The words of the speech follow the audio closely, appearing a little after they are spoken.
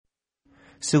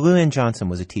So Lou Ann Johnson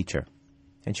was a teacher,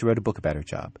 and she wrote a book about her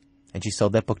job, and she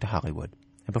sold that book to Hollywood.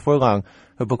 And before long,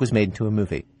 her book was made into a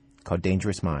movie called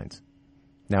Dangerous Minds.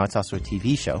 Now it's also a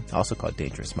TV show, also called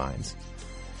Dangerous Minds.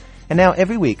 And now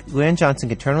every week, Lou Ann Johnson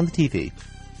can turn on the TV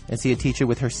and see a teacher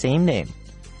with her same name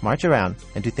march around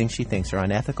and do things she thinks are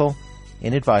unethical,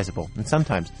 inadvisable, and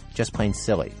sometimes just plain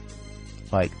silly,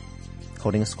 like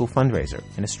holding a school fundraiser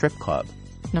in a strip club.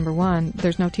 Number one,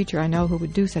 there's no teacher I know who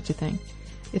would do such a thing.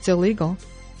 It's illegal.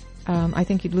 I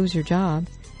think you'd lose your job,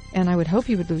 and I would hope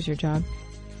you would lose your job.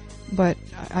 But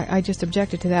I just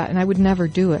objected to that, and I would never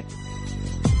do it.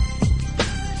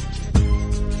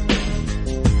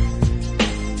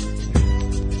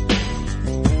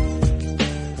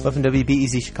 Welcome to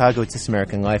WBEZ Chicago. It's This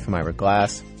American Life. I'm Ira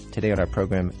Glass. Today on our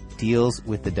program, Deals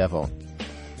with the Devil.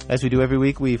 As we do every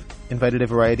week, we've invited a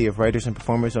variety of writers and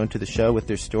performers onto the show with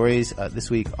their stories. This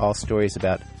week, all stories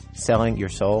about selling your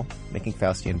soul, making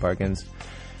Faustian bargains.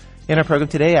 In our program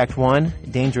today, Act 1,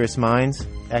 Dangerous Minds.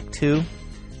 Act 2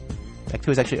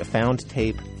 is actually a found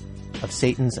tape of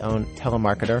Satan's own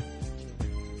telemarketer.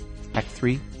 Act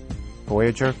 3,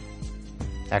 Voyager.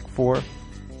 Act 4,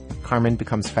 Carmen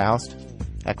becomes Faust.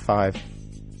 Act 5,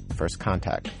 First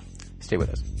Contact. Stay with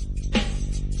us.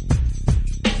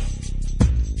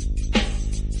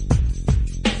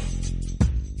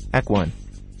 Act 1,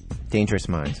 Dangerous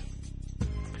Minds.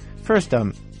 First,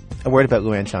 a word about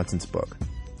Lou Ann Johnson's book,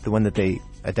 the one that they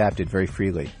adapted very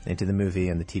freely into the movie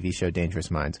and the TV show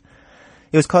Dangerous Minds.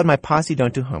 It was called My Posse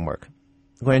Don't Do Homework.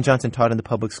 Lou Ann Johnson taught in the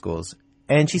public schools,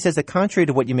 and she says that contrary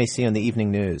to what you may see on the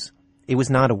evening news, it was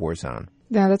not a war zone.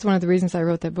 Yeah, that's one of the reasons I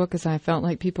wrote that book, is I felt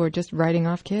like people were just writing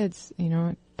off kids,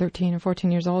 13 or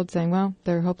 14 years old, saying, well,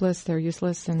 they're hopeless, they're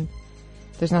useless, and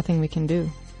there's nothing we can do.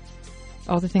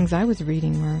 All the things I was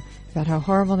reading were about how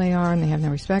horrible they are, and they have no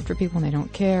respect for people, and they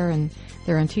don't care, and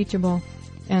they're unteachable.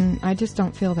 And I just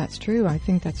don't feel that's true. I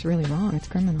think that's really wrong. It's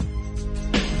criminal.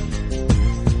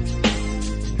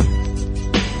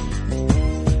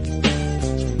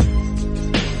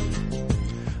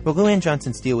 Well, Lou Ann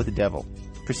Johnson's deal with the devil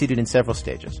proceeded in several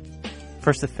stages.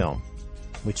 First, the film,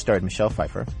 which starred Michelle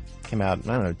Pfeiffer, came out,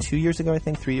 2 years ago, I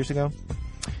think, 3 years ago.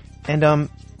 And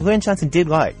Lou Ann Johnson did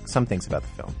like some things about the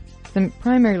film. The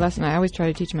primary lesson I always try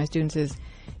to teach my students is,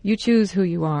 you choose who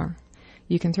you are.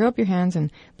 You can throw up your hands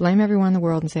and blame everyone in the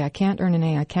world and say, I can't earn an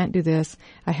A, I can't do this,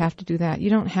 I have to do that. You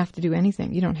don't have to do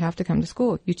anything. You don't have to come to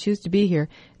school. You choose to be here.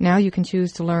 Now you can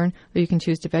choose to learn, or you can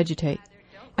choose to vegetate.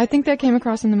 I think that came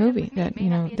across in the movie, that,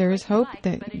 there is hope,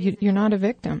 that you're not a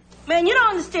victim. Man, you don't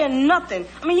understand nothing.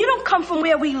 I mean, you don't come from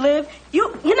where we live.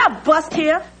 You're not bused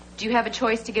here. Do you have a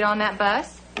choice to get on that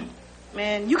bus?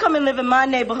 Man, you come and live in my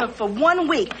neighborhood for 1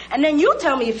 week, and then you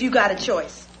tell me if you got a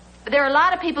choice. But there are a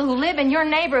lot of people who live in your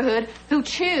neighborhood who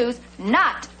choose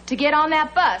not to get on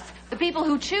that bus. The people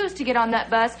who choose to get on that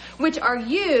bus, which are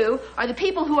you, are the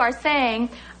people who are saying,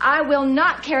 I will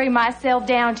not carry myself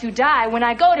down to die. When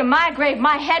I go to my grave,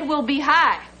 my head will be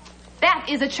high. That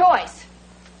is a choice.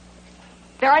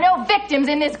 There are no victims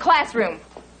in this classroom.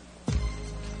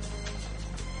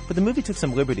 But the movie took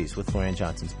some liberties with Lou Ann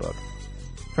Johnson's book.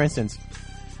 For instance,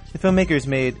 the filmmakers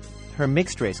made her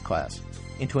mixed-race class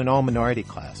into an all-minority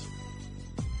class.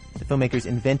 The filmmakers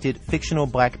invented fictional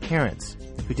black parents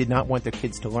who did not want their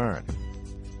kids to learn.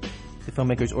 The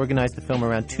filmmakers organized the film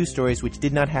around 2 stories which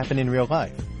did not happen in real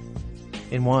life.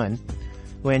 In one,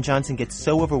 Lou Ann Johnson gets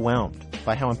so overwhelmed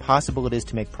by how impossible it is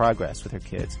to make progress with her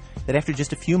kids that after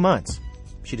just a few months,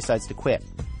 she decides to quit.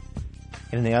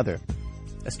 And in the other,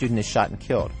 a student is shot and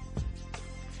killed.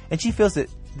 And she feels that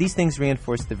these things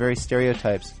reinforce the very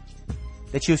stereotypes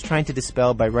that she was trying to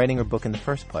dispel by writing her book in the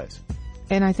first place.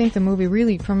 And I think the movie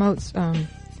really promotes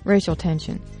racial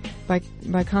tension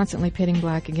by constantly pitting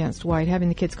black against white, having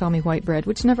the kids call me white bread,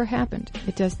 which never happened.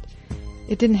 It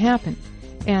didn't happen.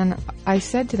 And I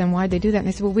said to them, why'd they do that? And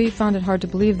they said, well, we found it hard to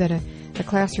believe that a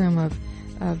classroom of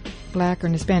black or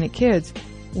Hispanic kids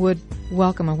would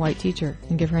welcome a white teacher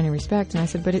and give her any respect. And I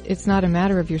said, but it's not a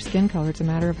matter of your skin color, it's a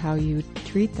matter of how you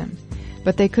treat them.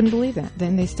 But they couldn't believe that.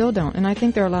 Then they still don't. And I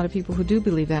think there are a lot of people who do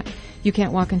believe that. You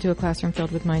can't walk into a classroom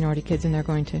filled with minority kids and they're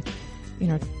going to,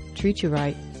 treat you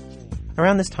right.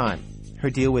 Around this time, her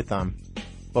deal with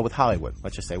Hollywood,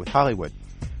 let's just say with Hollywood,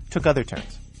 took other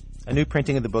turns. A new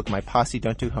printing of the book, My Posse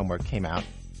Don't Do Homework, came out.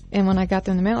 And when I got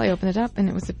them in the mail, I opened it up and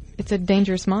it said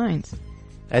Dangerous Minds.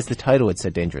 As the title, it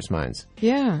said Dangerous Minds.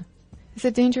 Yeah. It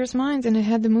said Dangerous Minds, and it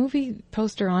had the movie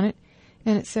poster on it.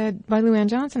 And it said, by Lou Ann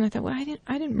Johnson. I thought, well,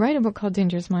 I didn't write a book called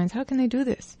Dangerous Minds. How can they do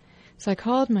this? So I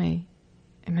called my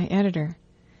editor,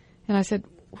 and I said,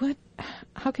 what?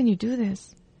 How can you do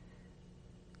this?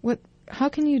 How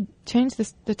can you change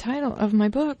the title of my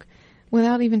book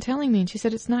without even telling me. And she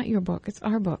said, it's not your book. It's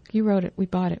our book. You wrote it. We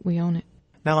bought it. We own it.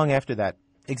 Not long after that,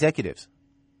 executives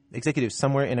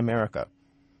somewhere in America,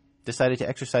 decided to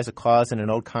exercise a clause in an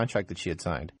old contract that she had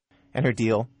signed. And her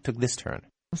deal took this turn.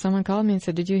 Someone called me and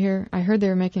said, did you hear? I heard they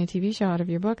were making a TV show out of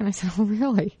your book. And I said, oh,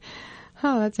 really?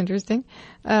 Oh, that's interesting.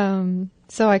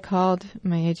 So I called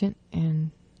my agent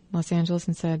in Los Angeles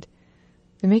and said,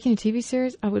 they're making a TV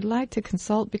series. I would like to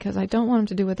consult because I don't want them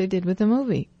to do what they did with the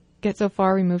movie. Get so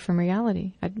far removed from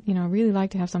reality. I'd, really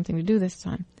like to have something to do this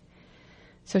time.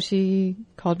 So she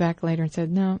called back later and said,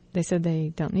 no, they said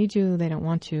they don't need you. They don't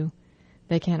want you.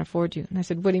 They can't afford you. And I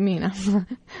said, what do you mean?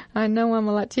 I know I'm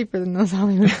a lot cheaper than those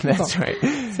Hollywood people. That's right.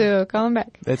 So call them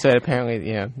back. That's right. Apparently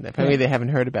they haven't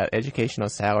heard about educational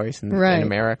salaries in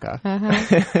America.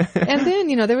 Uh-huh. And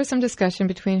then, there was some discussion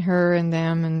between her and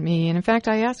them and me. And in fact,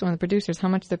 I asked one of the producers how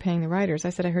much they're paying the writers. I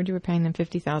said, I heard you were paying them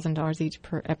 $50,000 each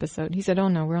per episode. He said, oh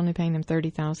no, we're only paying them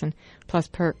 $30,000 plus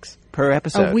perks. Per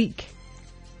episode? A week.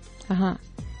 Uh-huh.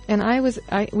 And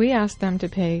we asked them to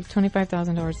pay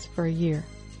 $25,000 for a year.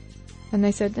 And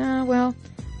they said, well,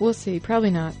 we'll see.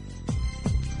 Probably not.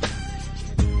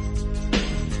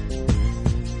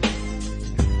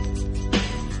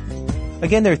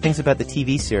 Again, there are things about the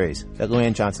TV series that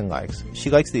Luann Johnson likes. She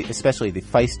likes especially the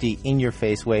feisty,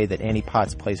 in-your-face way that Annie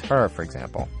Potts plays her, for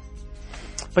example.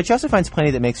 But she also finds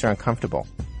plenty that makes her uncomfortable.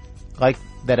 Like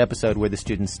that episode where the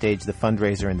students stage the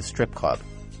fundraiser in the strip club.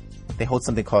 They hold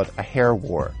something called a hair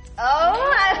war. Oh,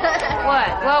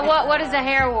 what is a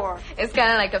hair war? It's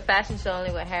kind of like a fashion show,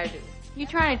 only with hairdo. You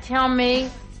trying to tell me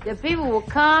that people will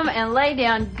come and lay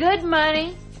down good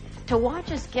money to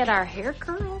watch us get our hair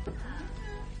curled?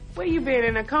 Where you been,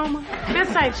 in a coma?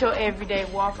 This ain't your everyday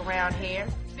walk around here.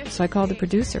 So I called the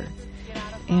producer,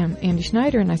 Andy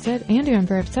Schneider, and I said, Andy, I'm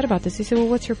very upset about this. He said, well,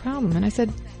 what's your problem? And I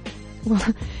said, well,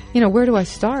 where do I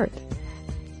start?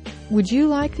 Would you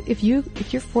like, if your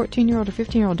 14-year-old or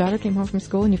 15-year-old daughter came home from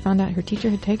school and you found out her teacher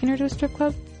had taken her to a strip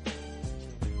club?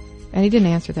 And he didn't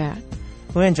answer that.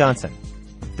 Luann Johnson,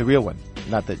 the real one,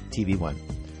 not the TV one,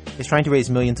 is trying to raise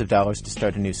millions of dollars to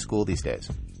start a new school these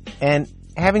days. And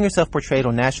having herself portrayed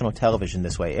on national television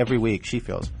this way every week, she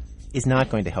feels, is not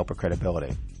going to help her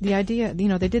credibility. The idea,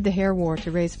 they did the hair war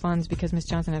to raise funds because Miss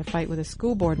Johnson had a fight with a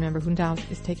school board member who now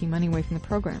is taking money away from the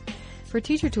program. For a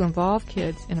teacher to involve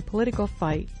kids in a political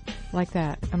fight like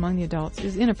that among the adults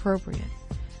is inappropriate.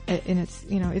 And it's,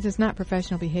 it is not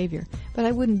professional behavior. But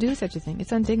I wouldn't do such a thing.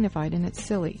 It's undignified and it's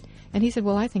silly. And he said,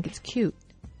 well, I think it's cute.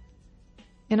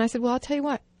 And I said, well, I'll tell you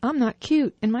what, I'm not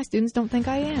cute, and my students don't think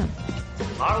I am.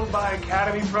 Modeled by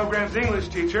Academy Program's English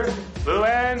teacher,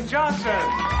 Luann Johnson.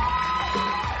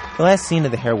 The last scene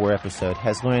of the hair war episode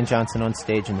has Luann Johnson on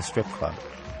stage in the strip club,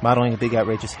 modeling a big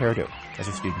outrageous hairdo as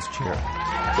her students cheer.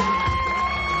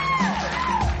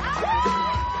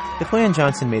 If Luann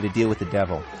Johnson made a deal with the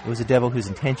devil, it was a devil whose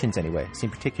intentions, anyway,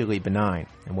 seemed particularly benign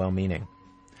and well-meaning.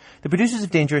 The producers of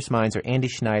Dangerous Minds are Andy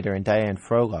Schneider and Diane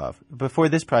Frolov. Before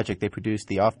this project, they produced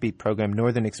the offbeat program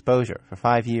Northern Exposure for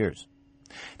 5 years.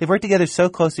 They've worked together so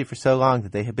closely for so long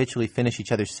that they habitually finish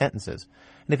each other's sentences.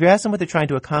 And if you ask them what they're trying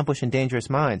to accomplish in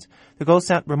Dangerous Minds, their goals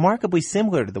sound remarkably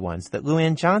similar to the ones that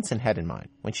Luann Johnson had in mind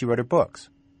when she wrote her books.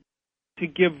 To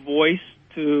give voice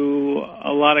to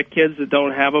a lot of kids that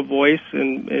don't have a voice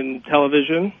in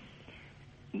television.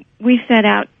 We set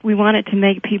out, we wanted to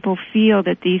make people feel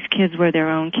that these kids were their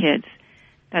own kids.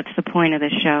 That's the point of the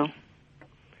show.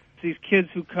 These kids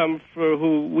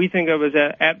who we think of as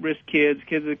at-risk kids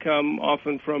that come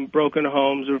often from broken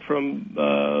homes or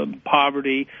from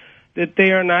poverty, that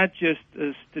they are not just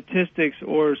statistics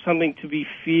or something to be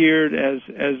feared as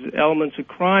elements of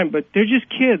crime, but they're just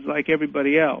kids like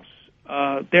everybody else.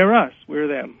 They're us, we're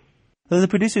them. Though the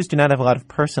producers do not have a lot of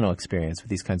personal experience with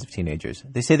these kinds of teenagers,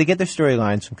 they say they get their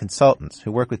storylines from consultants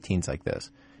who work with teens like this.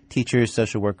 Teachers,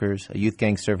 social workers, a youth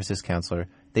gang services counselor.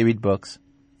 They read books.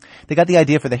 They got the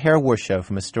idea for the hair war show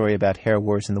from a story about hair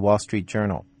wars in the Wall Street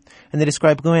Journal. And they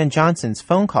described Luann Johnson's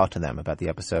phone call to them about the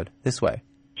episode this way.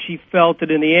 She felt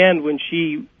that in the end, when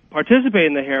she participated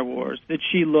in the hair wars, that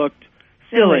she looked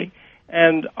silly.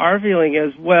 And our feeling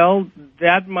is, well,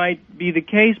 that might be the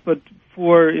case, but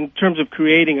in terms of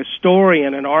creating a story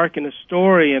and an arc in a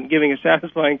story and giving a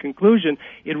satisfying conclusion,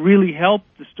 it really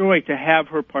helped the story to have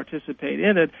her participate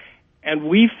in it. And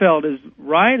we felt as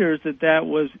writers that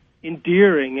was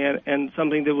endearing and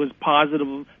something that was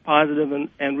positive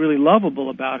and really lovable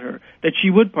about her, that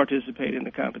she would participate in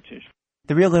the competition.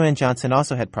 The real Luann Johnson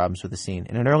also had problems with a scene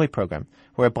in an early program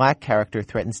where a black character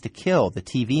threatens to kill the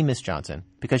TV Miss Johnson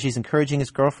because she's encouraging his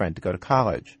girlfriend to go to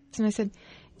college. And I said,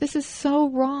 this is so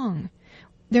wrong.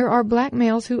 There are black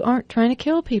males who aren't trying to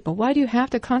kill people. Why do you have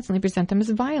to constantly present them as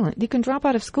violent? You can drop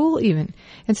out of school even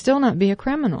and still not be a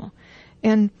criminal.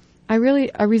 And I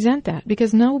resent that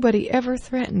because nobody ever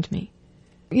threatened me.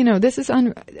 You know, this is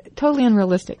totally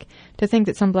unrealistic to think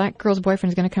that some black girl's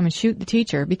boyfriend is going to come and shoot the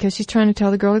teacher because she's trying to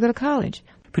tell the girl to go to college.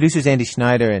 Producers Andy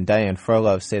Schneider and Diane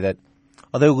Frollo say that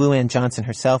although Lou Ann Johnson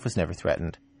herself was never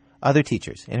threatened, other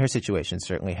teachers in her situation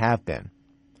certainly have been.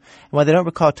 And while they don't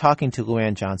recall talking to Lou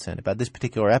Ann Johnson about this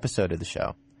particular episode of the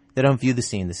show, they don't view the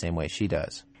scene the same way she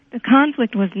does. The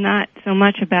conflict was not so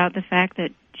much about the fact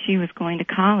that she was going to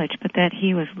college, but that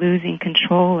he was losing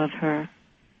control of her.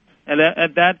 And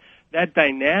that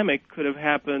dynamic could have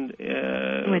happened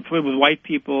with white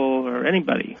people or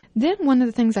anybody. Then one of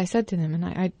the things I said to them, and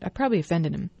I probably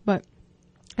offended him, but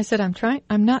I said,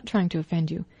 I'm not trying to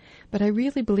offend you, but I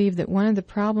really believe that one of the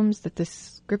problems that the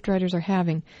scriptwriters are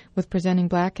having with presenting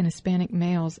black and Hispanic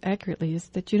males accurately is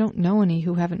that you don't know any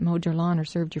who haven't mowed your lawn or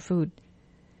served your food.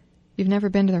 You've never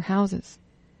been to their houses.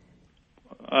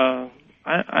 I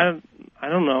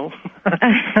don't know.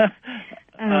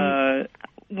 Are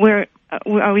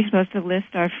we supposed to list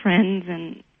our friends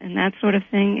and that sort of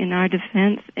thing in our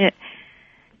defense?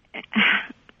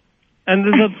 And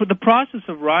the process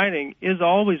of writing is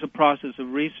always a process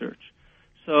of research.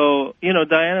 So,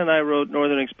 Diana and I wrote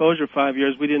Northern Exposure 5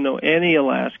 years. We didn't know any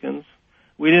Alaskans.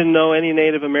 We didn't know any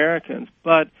Native Americans.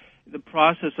 But the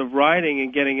process of writing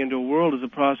and getting into a world is a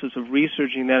process of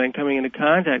researching that and coming into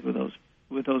contact with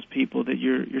those people that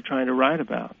you're trying to write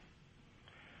about.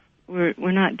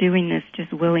 We're not doing this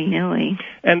just willy-nilly.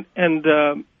 And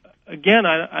again,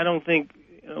 I don't think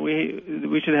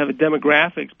we should have a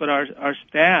demographics, but our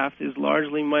staff is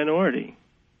largely minority,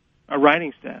 our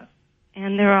writing staff.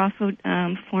 And there are also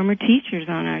former teachers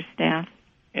on our staff.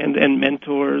 And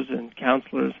mentors and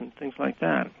counselors and things like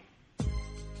that.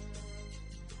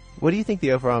 What do you think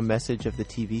the overall message of the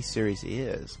TV series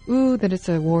is? Ooh, that it's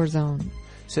a war zone.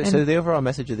 So the overall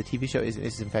message of the TV show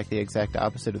is in fact the exact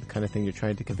opposite of the kind of thing you're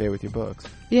trying to convey with your books.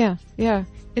 Yeah.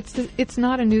 It's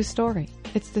not a new story.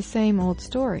 It's the same old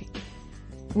story,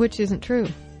 which isn't true.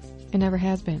 It never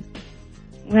has been.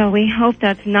 Well, we hope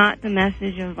that's not the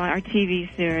message of our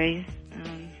TV series.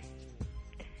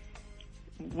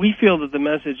 We feel that the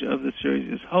message of the series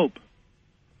is hope.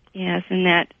 Yes, and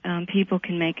that people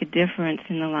can make a difference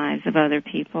in the lives of other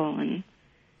people, and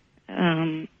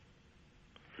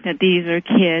that these are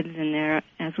kids, and they're,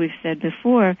 as we've said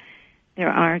before, there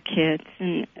are kids,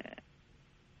 and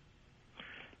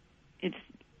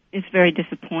it's very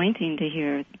disappointing to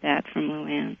hear that from Lou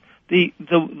Ann. The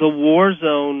war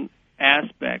zone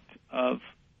aspect of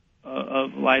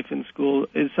life in school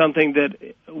is something that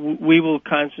we will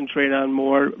concentrate on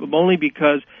more, only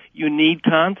because you need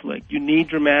conflict, you need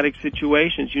dramatic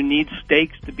situations, you need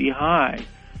stakes to be high.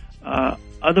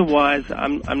 Otherwise,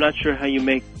 I'm not sure how you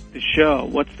make the show.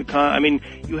 What's the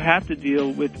you have to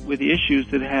deal with issues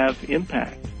that have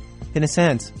impact. In a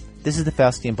sense, this is the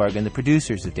Faustian bargain the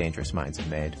producers of Dangerous Minds have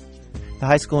made. The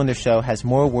high school in their show has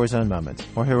more war zone moments,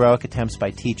 more heroic attempts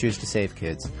by teachers to save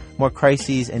kids, more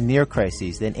crises and near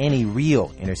crises than any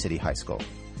real inner-city high school,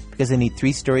 because they need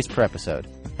 3 stories per episode,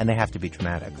 and they have to be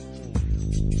dramatic.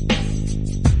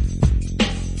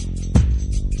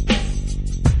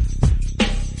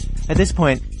 At this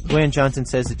point, Lou Ann Johnson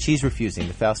says that she's refusing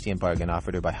the Faustian bargain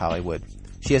offered her by Hollywood.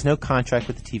 She has no contract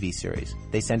with the TV series.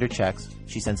 They send her checks.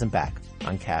 She sends them back,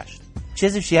 uncashed. She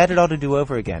says if she had it all to do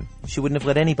over again, she wouldn't have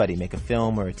let anybody make a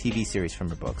film or a TV series from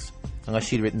her books, unless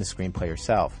she'd written the screenplay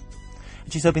herself.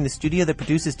 And she's hoping the studio that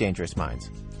produces Dangerous Minds,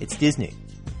 it's Disney,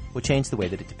 will change the way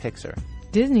that it depicts her.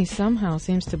 Disney somehow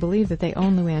seems to believe that they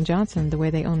own Lou Ann Johnson the way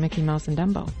they own Mickey Mouse and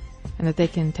Dumbo, and that they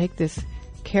can take this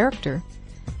character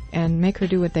and make her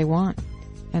do what they want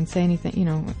and say anything,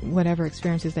 whatever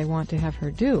experiences they want to have her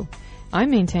do. I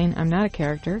maintain I'm not a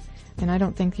character, and I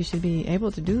don't think you should be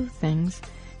able to do things,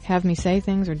 have me say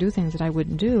things or do things that I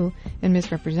wouldn't do and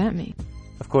misrepresent me.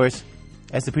 Of course,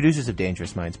 as the producers of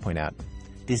Dangerous Minds point out,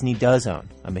 Disney does own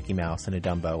a Mickey Mouse and a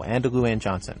Dumbo and a Lou Ann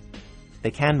Johnson.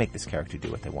 They can make this character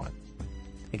do what they want.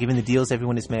 And given the deals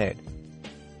everyone has made,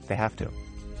 they have to.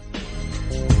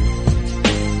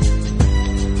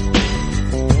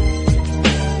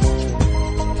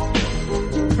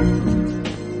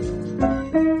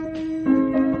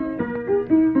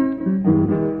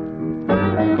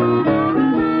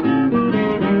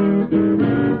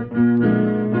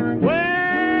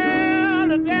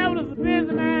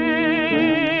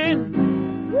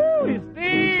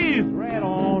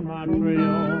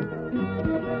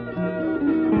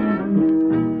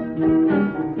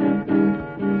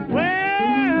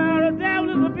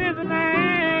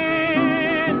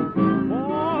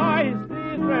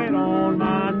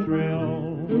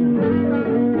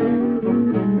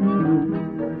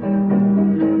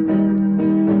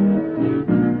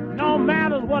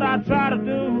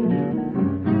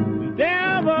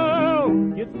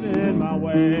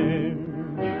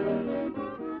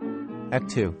 Act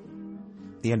 2,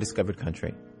 The Undiscovered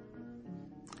Country.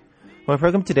 Well, our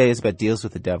program today is about deals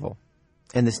with the devil,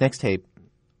 and this next tape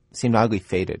seemed oddly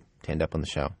fated to end up on the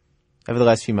show. Over the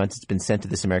last few months, it's been sent to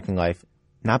This American Life,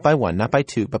 not by one, not by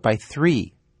two, but by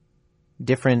 3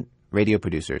 different radio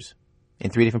producers in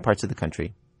 3 different parts of the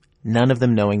country, none of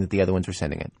them knowing that the other ones were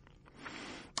sending it.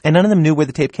 And none of them knew where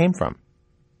the tape came from,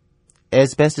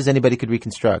 as best as anybody could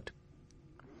reconstruct.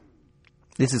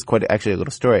 This is quite actually a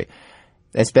little story.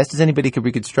 As best as anybody could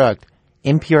reconstruct,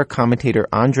 NPR commentator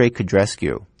Andre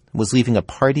Kudrescu was leaving a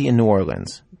party in New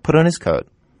Orleans, put on his coat,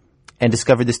 and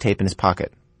discovered this tape in his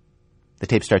pocket. The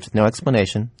tape starts with no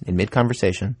explanation, in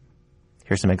mid-conversation.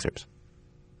 Here's some excerpts.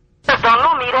 Alice don't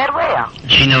know me that well.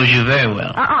 She knows you very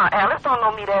well. Alice don't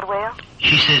know me that well.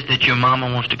 She says that your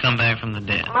mama wants to come back from the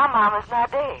dead. My mama's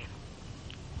not dead.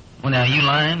 Well, now, you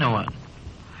lying or what?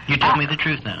 You tell me the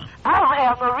truth now. I don't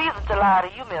have no reason to lie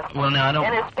to you, mister. Well, now, I don't...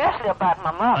 And especially about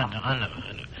my mama. I know.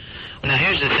 Well, now,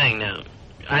 here's the thing now.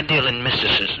 I deal in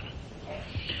mysticism.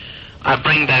 I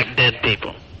bring back dead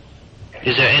people.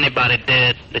 Is there anybody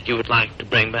dead that you would like to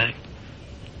bring back?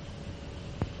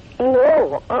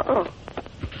 No,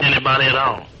 Anybody at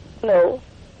all? No.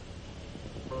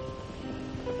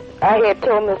 I had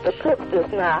told Mr. Cook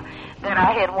just now that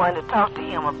I had wanted to talk to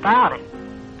him about it.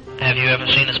 Have you ever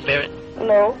seen a spirit?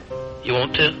 No. You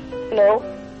want to? No.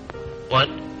 What?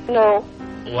 No.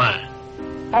 Why?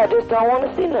 I just don't want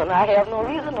to see none. I have no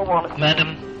reason to want to see.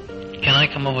 Madam, can I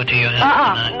come over to your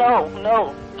house tonight?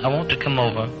 No. I want to come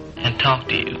over and talk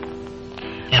to you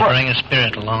and bring a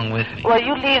spirit along with me. Well,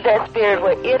 you leave that spirit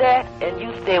where it at, and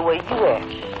you stay where you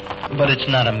at. But it's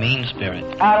not a mean spirit.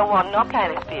 I don't want no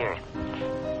kind of spirit.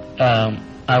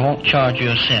 I won't charge you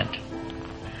a cent.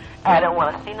 I don't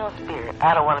want to see no spirit.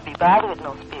 I don't want to be bothered with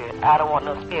no spirit. I don't want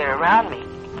no spirit around me.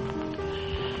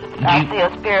 I see a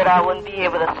spirit, I wouldn't be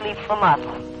able to sleep for months.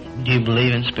 Do you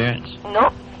believe in spirits?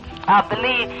 Nope. I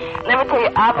believe, let me tell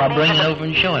you, I believe... I'll bring it over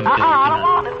and show him to you. I don't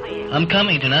want to see you. I'm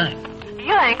coming tonight.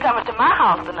 You ain't coming to my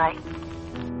house tonight.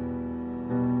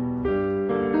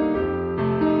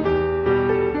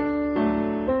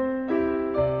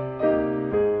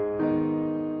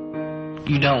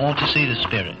 You don't want to see the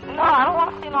spirit? No, I don't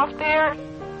want to see no spirit.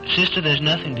 Sister, there's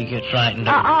nothing to get frightened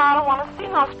of. I don't want to see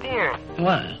no spirit.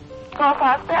 Why? Because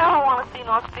I said I don't want to see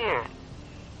no spirit.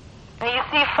 And you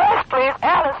see, first place,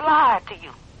 Alice lied to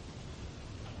you.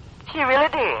 She really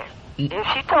did. If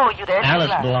she told you that,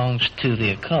 Alice belongs to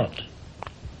the occult.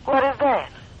 What is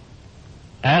that?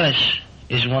 Alice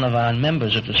is one of our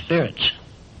members of the spirits.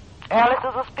 Alice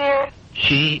is a spirit?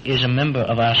 She is a member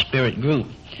of our spirit group.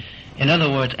 In other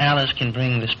words, Alice can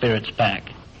bring the spirits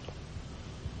back.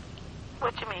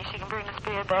 What you mean, she can bring the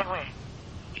spirit back where?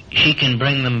 She can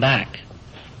bring them back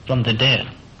from the dead.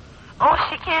 Oh,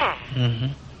 she can?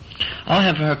 Mm-hmm. I'll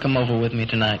have her come over with me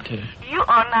tonight, too. You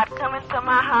are not coming to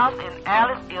my house, and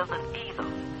Alice isn't either.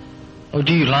 Oh,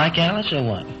 do you like Alice or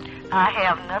what? I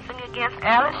have nothing against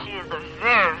Alice. She is a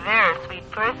very, very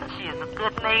sweet person. She is a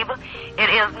good neighbor. It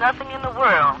is nothing in the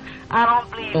world. I don't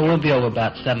believe... Well, we'll be over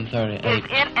about 7:30, 8.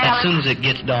 As soon as it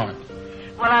gets dark.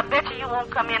 Well, I bet you won't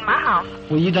come in my house.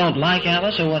 Well, you don't like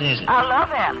Alice, or what is it? I love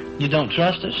Alice. You don't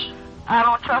trust us? I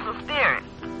don't trust a spirit.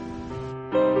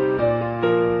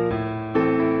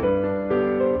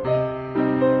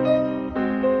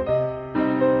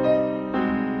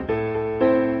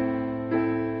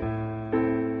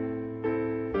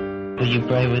 Will you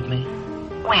pray with me?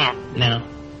 When? Now.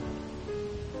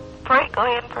 Pray? Go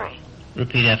ahead and pray.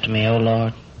 Repeat after me. Oh,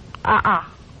 Lord.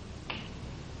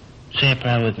 Say a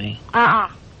prayer with me. I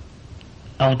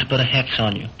want to put a hex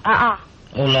on you. Oh,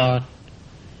 Lord.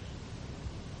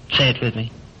 Say it with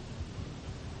me.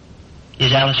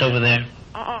 Is Alice over there?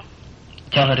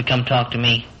 Tell her to come talk to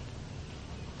me.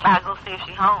 I'll go see if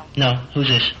she's home. No. Who's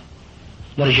this?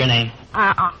 What is your name?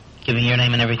 Give me your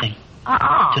name and everything.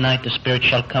 Tonight the spirit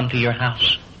shall come to your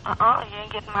house. You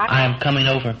ain't getting my name. I am coming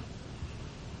over.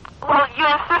 Well, you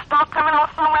insist on coming on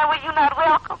somewhere where you're not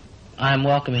welcome? I am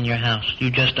welcome in your house. You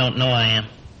just don't know I am.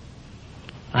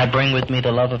 I bring with me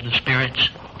the love of the spirits.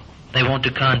 They want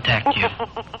to contact you.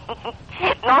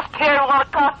 No spirit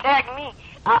want to contact me.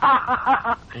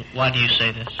 Why do you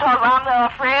say this? Because I'm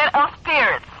not afraid of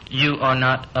spirits. You are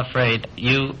not afraid.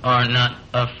 You are not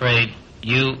afraid.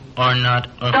 You are not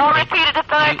afraid. Don't repeat it the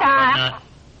third time. You are not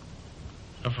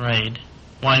afraid.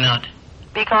 Why not?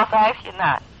 Because I ask you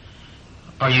not.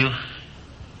 Are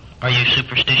you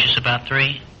superstitious about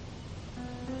 3?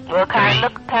 Well, kind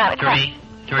of. 3.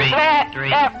 3. Yep. 3.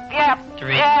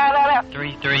 Yeah,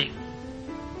 3.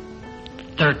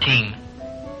 13.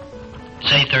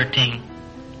 Say 13.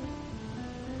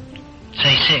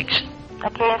 Say 6. I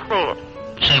can't say it.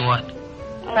 Say what?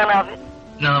 None of it.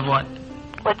 None of what?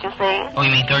 What you said. Oh,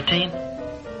 you mean 13?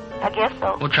 I guess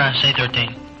so. We'll try to say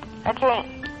 13. I can't.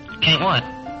 Can't what?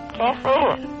 Can't say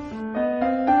it.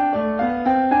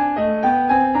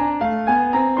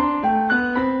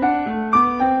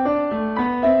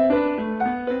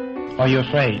 Are you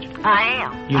afraid? I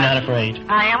am. You're not afraid?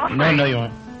 I am afraid. No, you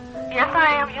aren't. Yes,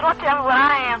 I am. You don't tell me what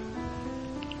I am.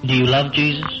 Do you love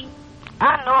Jesus?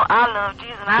 I know I love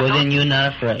Jesus. Well, then you're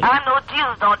not afraid. I know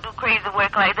Jesus don't do crazy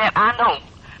work like that. I know.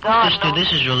 God Sister, knows.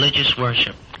 this is religious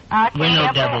worship. I can't We're no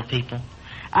have devil that. people.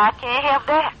 I can't have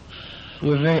that.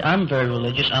 I'm very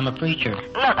religious. I'm a preacher.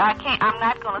 Look, I can't. I'm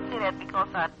not going to say that because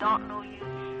I don't know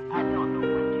you. I don't know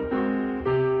what you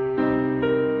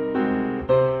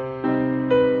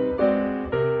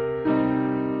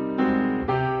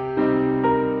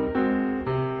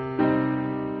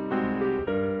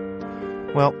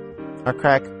Well, our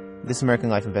crack, This American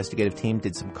Life investigative team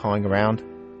did some calling around,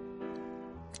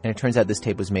 and it turns out this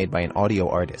tape was made by an audio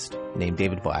artist named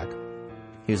David Black.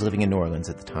 He was living in New Orleans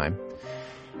at the time,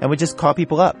 and would just call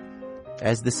people up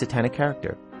as this satanic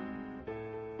character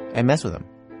and mess with them.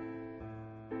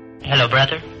 Hello,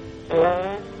 brother.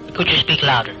 Could you speak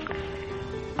louder?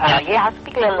 Yeah, I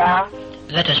speak a little loud.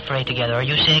 Let us pray together. Are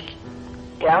you sick?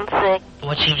 Yeah, I'm sick.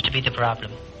 What seems to be the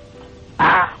problem?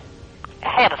 I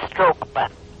had a stroke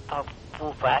about 4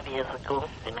 or 5 years ago,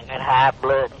 and I got high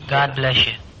blood. God bless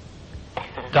you.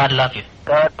 God love you.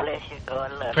 God bless you.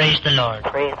 God love you. Praise the Lord.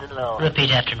 Praise the Lord.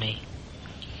 Repeat after me.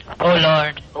 Oh,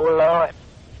 Lord. Oh, Lord.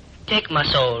 Take my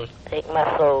soul. Take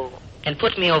my soul. And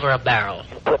put me over a barrel.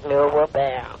 And put me over a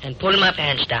barrel. And pull my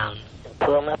pants down. And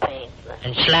pull my pants down.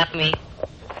 And slap me.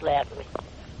 And slap me.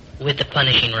 With the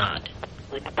punishing rod.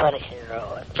 With the punishing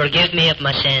rod. Forgive me of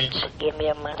my sins. Forgive me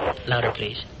of my sins. Louder,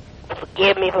 please.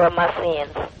 Forgive me for my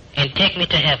sins. And take me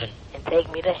to heaven. And take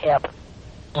me to heaven.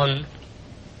 On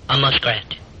a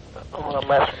muskrat. On a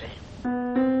muskrat.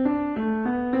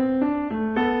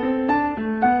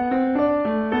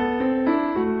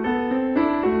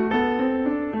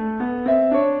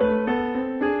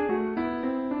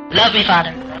 Love me,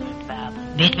 Father. Love me,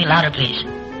 Father. Beat me louder, please.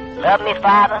 Love me,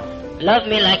 Father. Love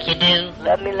me like you do.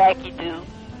 Love me like you do.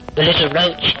 The little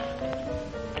roach.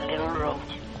 The little roach.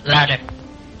 Louder.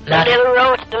 The little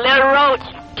roach. The little roach.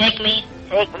 Take me.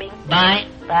 Take me. By.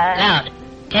 By. Loud.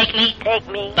 Take me. Take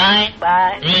me. By.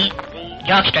 By. The.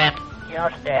 Jockstrap.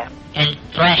 Jockstrap. And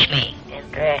thrash me.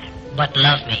 And thrash. But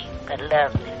love me. But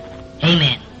love me.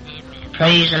 Amen. Amen.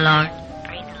 Praise the Lord.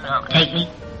 Praise the Lord. Take me.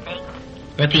 Take me.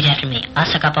 Repeat after me.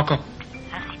 Asakapako.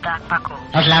 Asakapako.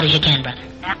 As loud as you can, brother.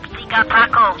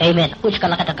 Asakapako. Amen.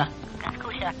 Utskalakataka.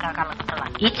 Kaskushakalakatala.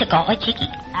 Itzako o chiki.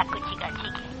 Aku chika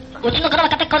chiki.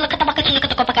 Utsunokarakatako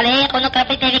lakatamakachunakatako pakale kono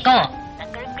kapiteriko.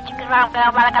 Nakuchikaram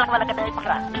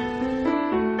kalakalakalakalakadekura.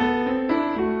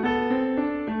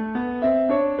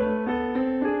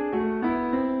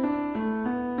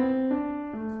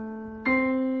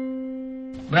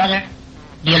 Brother,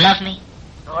 do you love me?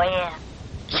 Oh, yeah.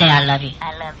 Say I love you.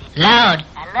 I love you. Loud.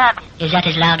 I love you. Is that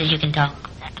as loud as you can talk?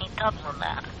 I can't talk no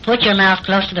loud. Put your mouth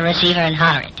close to the receiver and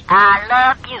holler it. I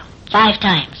love you. 5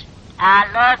 times. I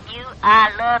love you. I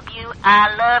love you.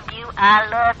 I love you. I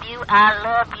love you. I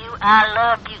love you. I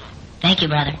love you. Thank you,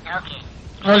 brother. Okay.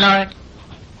 Oh, Lord.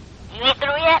 You ain't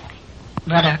through yet?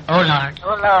 Brother, oh, Lord.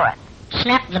 Oh, Lord.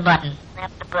 Snap the button.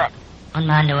 Snap the button. On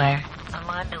my underwear. On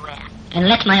my underwear. And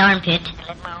let my armpit. And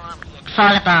let my armpit.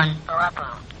 Fall upon. Fall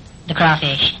upon. The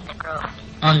crawfish. The crawfish.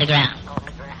 On the ground. On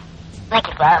the ground. Thank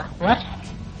you, Father. What?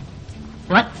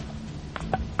 What?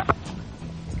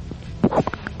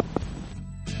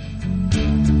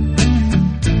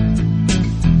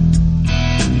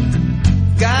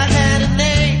 God had a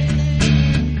name.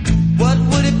 What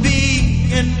would it be?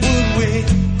 And would we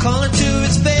call it to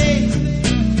its face?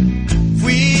 If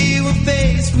we were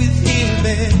faced with him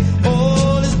and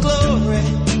all his glory,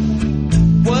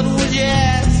 what would you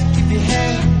ask if you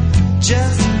had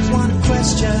just one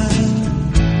question?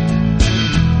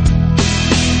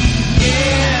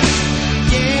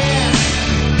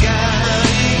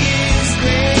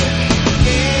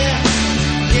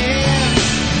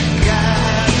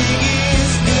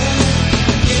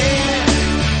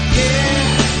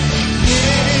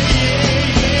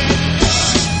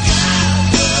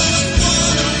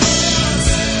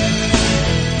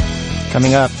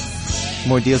 Coming up,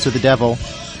 more deals with the devil.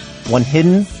 One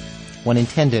hidden, one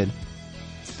intended,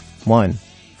 one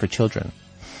for children.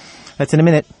 That's in a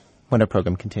minute when our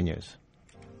program continues.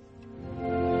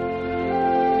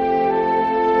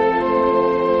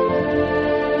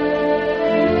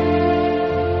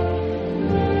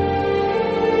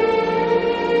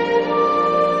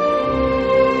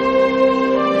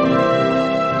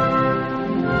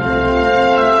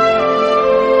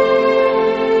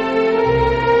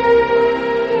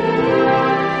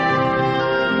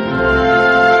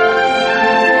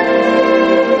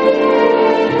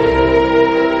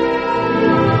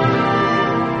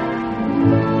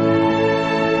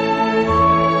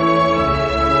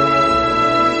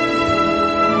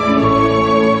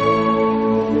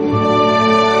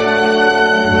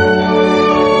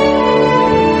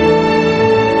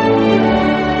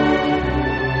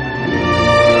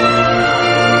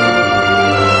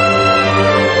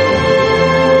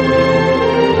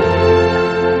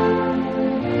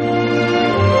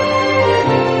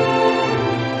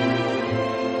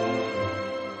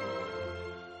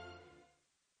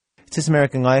 It's This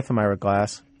American Life. I'm Ira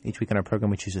Glass. Each week on our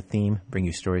program, we choose a theme, bring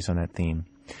you stories on that theme.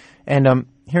 And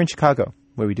here in Chicago,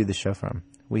 where we do this show from,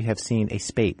 we have seen a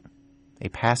spate, a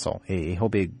passel, a whole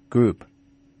big group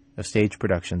of stage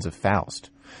productions of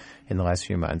Faust in the last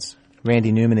few months.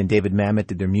 Randy Newman and David Mamet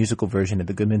did their musical version at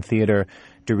the Goodman Theater.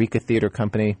 Dorica Theater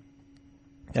Company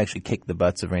actually kicked the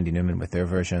butts of Randy Newman with their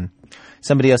version.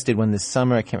 Somebody else did one this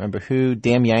summer. I can't remember who.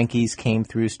 Damn Yankees came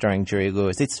through starring Jerry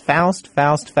Lewis. It's Faust,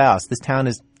 Faust, Faust. This town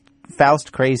is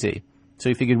Faust crazy. So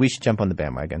we figured we should jump on the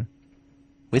bandwagon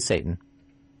with Satan.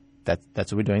 That's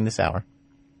what we're doing this hour.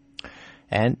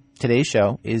 And today's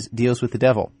show deals with the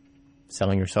devil,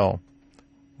 selling your soul.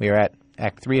 We are at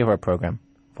Act 3 of our program,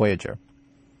 Voyager.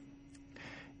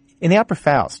 In the opera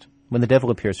Faust, when the devil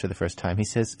appears for the first time, he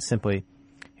says simply,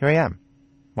 "Here I am.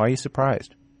 Why are you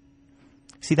surprised?"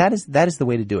 See, that is the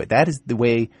way to do it. That is the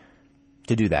way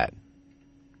to do that.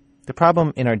 The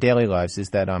problem in our daily lives is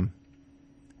that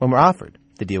when we're offered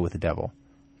to deal with the devil,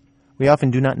 we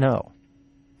often do not know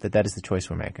that is the choice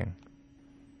we're making.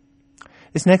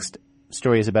 This next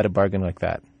story is about a bargain like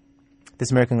that. This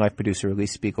American Life producer,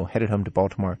 Elise Spiegel, headed home to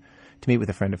Baltimore to meet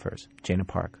with a friend of hers, Jana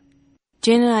Park.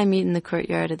 Jane and I meet in the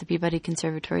courtyard at the Peabody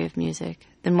Conservatory of Music,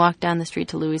 then walk down the street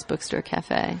to Louis' Bookstore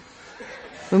Cafe.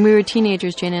 When we were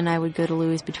teenagers, Jane and I would go to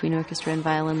Louis between orchestra and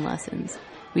violin lessons.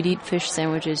 We'd eat fish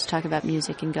sandwiches, talk about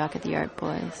music, and gawk at the art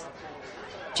boys.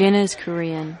 Jana is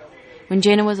Korean. When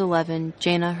Jana was 11,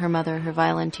 Jana, her mother, her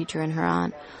violin teacher, and her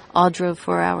aunt all drove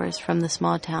 4 hours from the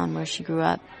small town where she grew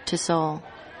up to Seoul,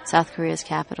 South Korea's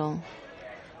capital.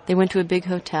 They went to a big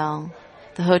hotel,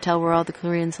 the hotel where all the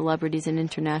Korean celebrities and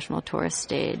international tourists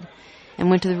stayed, and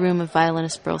went to the room of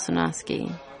violinist Burl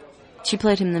Sonosky. She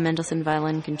played him the Mendelssohn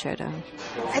Violin Concerto.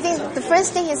 I think the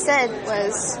first thing he said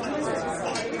was,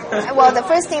 well, the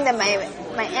first thing that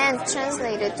my aunt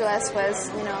translated to us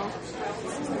was,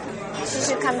 she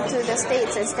should come to the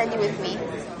States and study with me.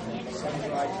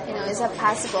 Is that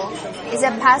possible? Is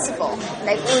that possible?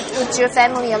 Like, would your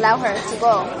family allow her to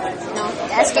go?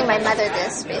 Asking my mother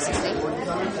this, basically.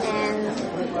 And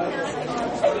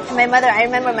my mother, I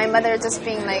remember my mother just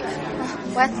being like,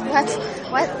 what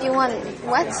do you want?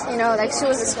 What? Like she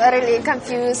was just utterly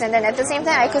confused. And then at the same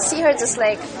time, I could see her just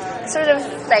like, sort of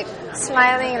like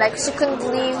smiling, like she couldn't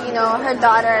believe, her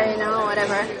daughter,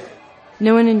 whatever.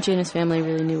 No one in Jana's family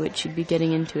really knew what she'd be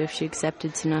getting into if she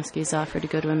accepted Sonosky's offer to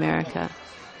go to America.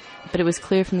 But it was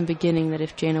clear from the beginning that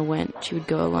if Jana went, she would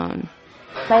go alone.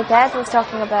 My dad was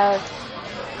talking about,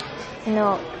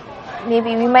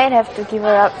 maybe we might have to give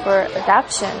her up for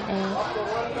adoption. And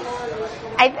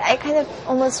I kind of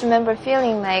almost remember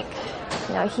feeling like,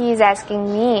 he's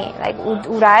asking me, like,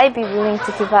 would I be willing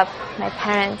to give up my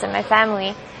parents and my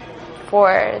family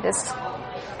for this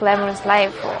glamorous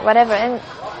life or whatever? And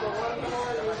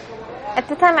at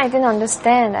the time I didn't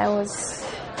understand. I was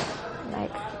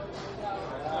like,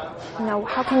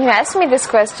 how can you ask me this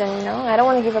question, I don't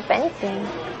want to give up anything.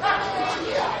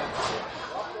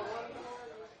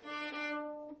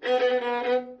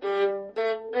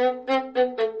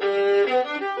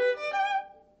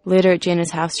 Later at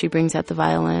Jana's house, she brings out the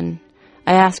violin.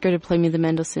 I ask her to play me the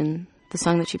Mendelssohn, the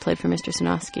song that she played for Mr.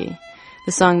 Sonosky,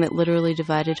 the song that literally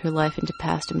divided her life into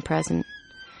past and present.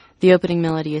 The opening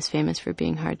melody is famous for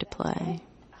being hard to play.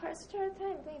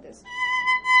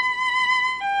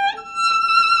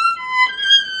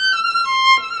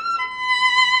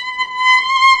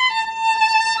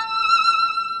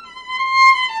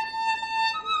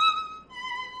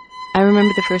 I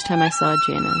remember the first time I saw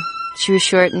Jana. She was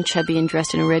short and chubby and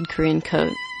dressed in a red Korean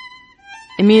coat.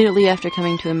 Immediately after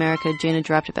coming to America, Jana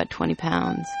dropped about 20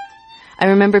 pounds. I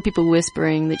remember people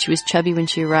whispering that she was chubby when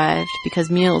she arrived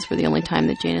because meals were the only time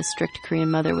that Jana's strict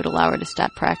Korean mother would allow her to stop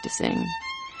practicing.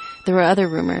 There were other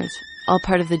rumors, all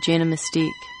part of the Jana mystique,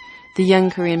 the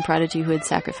young Korean prodigy who had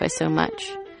sacrificed so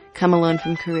much, come alone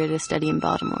from Korea to study in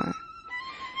Baltimore.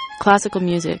 Classical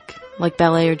music, like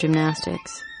ballet or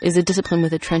gymnastics, is a discipline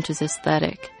with a trenches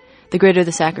aesthetic. The greater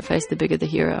the sacrifice, the bigger the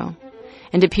hero.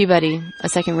 And at Peabody, a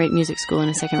second-rate music school in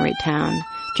a second-rate town,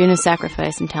 Jana's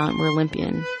sacrifice and talent were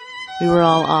Olympian. We were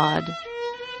all awed.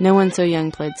 No one so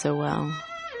young played so well.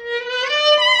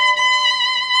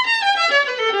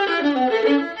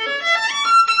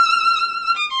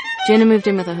 Jana moved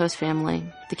in with a host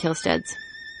family, the Kilsteads.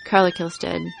 Carla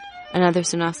Kilstead, another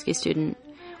Sonosky student,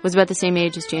 was about the same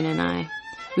age as Jana and I.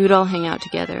 We would all hang out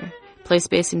together, play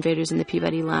Space Invaders in the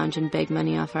Peabody Lounge, and beg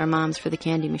money off our moms for the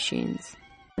candy machines.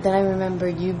 Then I remember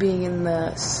you being in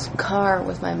the car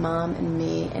with my mom and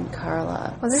me and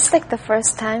Carla. Was this like the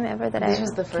first time ever that This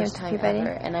was the first time ever,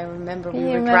 and I remember we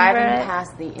were driving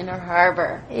past the Inner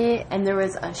Harbor, and there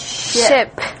was a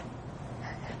ship.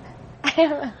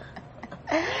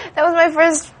 That was my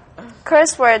first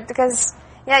curse word because,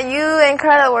 yeah, you and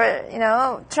Carla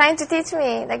were, trying to teach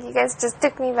me. Like, you guys just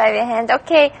took me by the hand.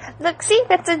 Okay, look, see,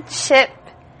 that's a ship.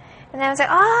 And I was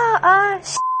like,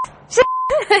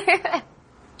 shit.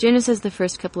 Jana says the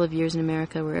first couple of years in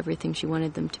America were everything she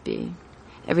wanted them to be.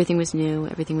 Everything was new,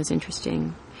 everything was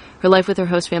interesting. Her life with her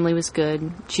host family was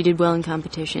good. She did well in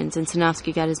competitions, and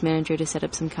Sanofsky got his manager to set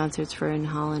up some concerts for her in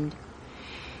Holland.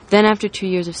 Then, after 2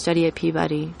 years of study at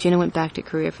Peabody, Jana went back to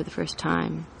Korea for the first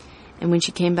time. And when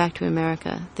she came back to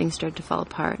America, things started to fall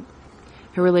apart.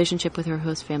 Her relationship with her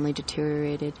host family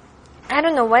deteriorated. I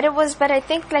don't know what it was, but I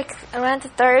think like around the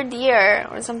third year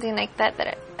or something like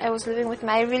that I was living with them,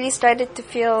 I really started to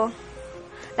feel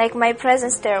like my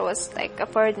presence there was like a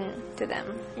burden to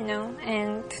them,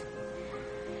 and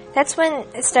that's when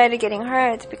it started getting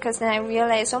hurt, because then I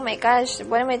realized, oh my gosh,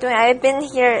 what am I doing? I've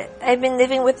been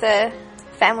living with a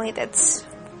family that's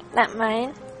not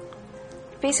mine.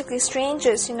 Basically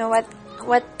strangers,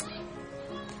 what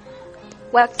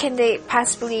can they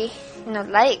possibly,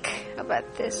 like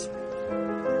about this?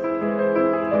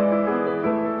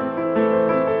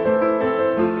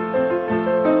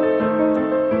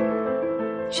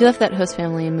 She left that host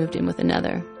family and moved in with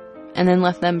another, and then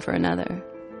left them for another.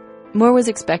 More was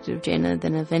expected of Jana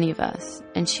than of any of us,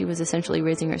 and she was essentially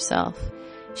raising herself.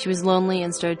 She was lonely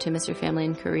and started to miss her family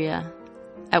in Korea.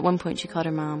 At one point, she called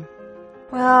her mom.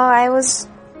 Well, I was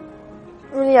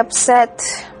really upset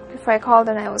before I called,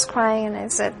 and I was crying, and I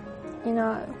said,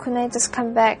 couldn't I just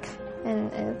come back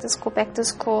and just go back to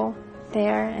school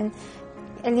there, and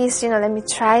at least, let me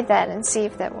try that and see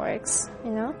if that works,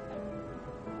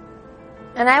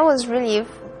 And I was really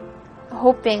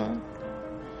hoping,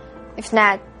 if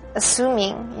not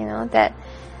assuming, that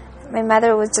my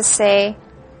mother would just say,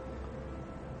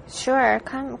 sure,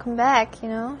 come back,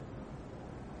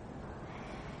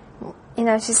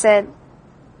 She said,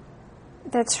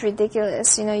 that's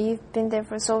ridiculous, you've been there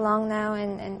for so long now,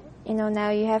 and now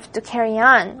you have to carry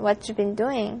on what you've been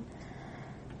doing.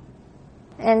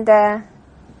 And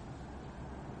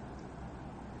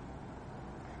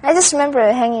I just remember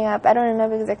hanging up. I don't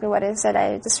remember exactly what I said.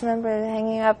 I just remember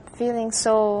hanging up feeling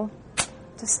so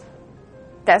just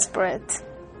desperate.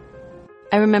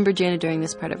 I remember Jana during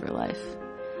this part of her life.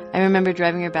 I remember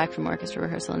driving her back from orchestra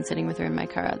rehearsal and sitting with her in my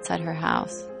car outside her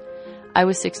house. I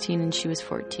was 16 and she was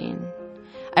 14.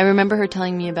 I remember her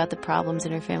telling me about the problems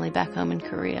in her family back home in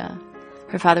Korea.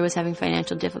 Her father was having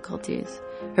financial difficulties.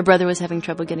 Her brother was having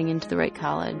trouble getting into the right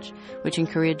college, which in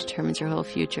Korea determines her whole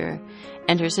future.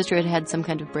 And her sister had had some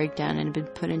kind of breakdown and had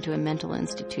been put into a mental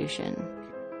institution.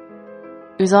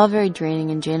 It was all very draining,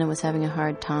 and Jana was having a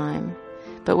hard time.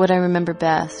 But what I remember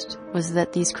best was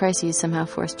that these crises somehow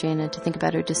forced Jana to think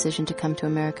about her decision to come to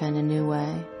America in a new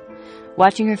way.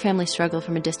 Watching her family struggle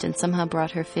from a distance somehow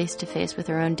brought her face to face with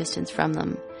her own distance from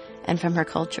them and from her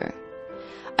culture.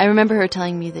 I remember her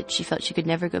telling me that she felt she could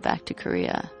never go back to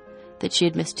Korea, that she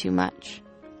had missed too much.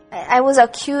 I was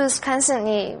accused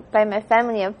constantly by my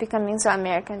family of becoming so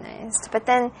Americanized. But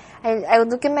then I would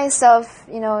look at myself,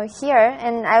 here,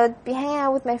 and I would be hanging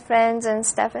out with my friends and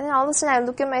stuff, and then all of a sudden I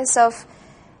look at myself,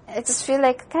 I just feel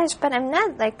like, gosh, but I'm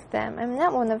not like them. I'm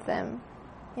not one of them,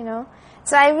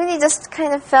 So I really just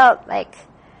kind of felt like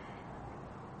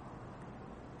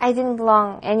I didn't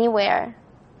belong anywhere.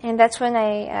 And that's when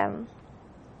I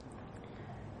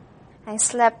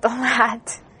slept a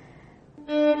lot.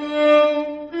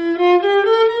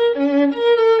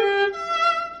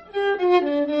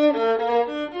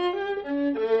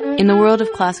 In the world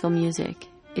of classical music,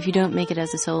 if you don't make it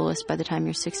as a soloist by the time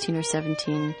you're 16 or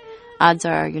 17, odds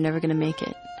are you're never going to make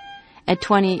it. At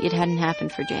 20, it hadn't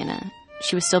happened for Jana.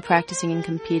 She was still practicing and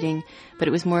competing, but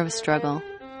it was more of a struggle.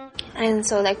 And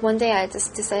so one day I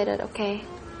just decided, okay,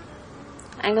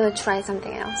 I'm going to try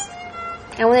something else.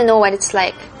 I want to know what it's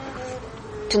like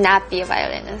to not be a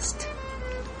violinist.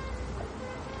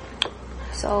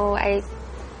 So I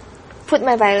put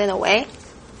my violin away,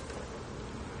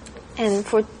 and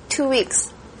for 2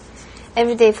 weeks,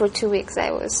 every day for 2 weeks,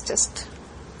 I was just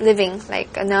living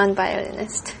like a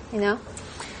non-violinist,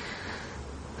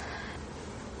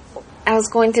 I was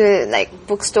going to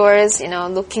bookstores,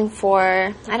 looking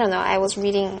for, I was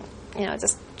reading,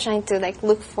 just trying to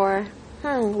look for,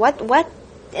 what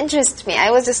interests me.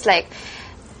 I was just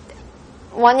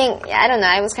wanting,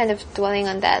 I was kind of dwelling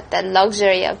on that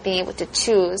luxury of being able to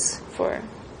choose for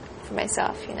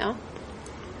myself,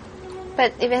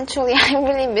 But eventually I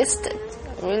really missed it.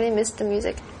 I really missed the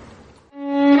music.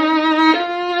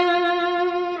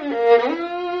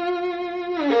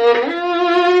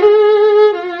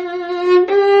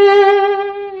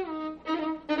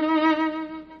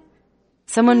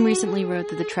 Someone recently wrote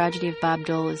that the tragedy of Bob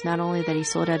Dole is not only that he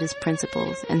sold out his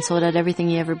principles and sold out everything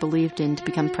he ever believed in to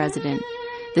become president,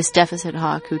 this deficit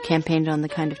hawk who campaigned on the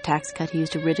kind of tax cut he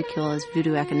used to ridicule as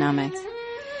voodoo economics,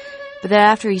 but that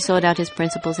after he sold out his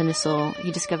principles and his soul,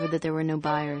 he discovered that there were no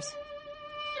buyers.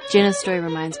 Jana's story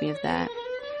reminds me of that.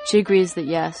 She agrees that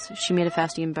yes, she made a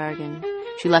Faustian bargain.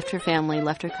 She left her family,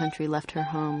 left her country, left her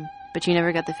home, but she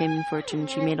never got the fame and fortune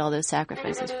she made all those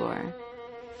sacrifices for.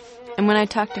 And when I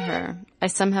talked to her, I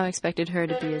somehow expected her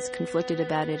to be as conflicted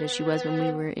about it as she was when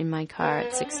we were in my car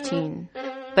at 16.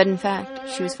 But in fact,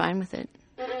 she was fine with it.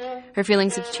 Her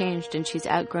feelings have changed and she's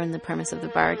outgrown the premise of the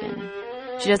bargain.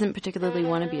 She doesn't particularly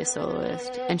want to be a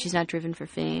soloist, and she's not driven for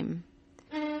fame.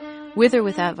 With or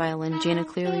without violin, Jana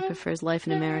clearly prefers life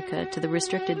in America to the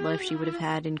restricted life she would have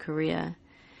had in Korea.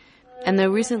 And though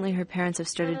recently her parents have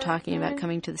started talking about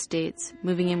coming to the States,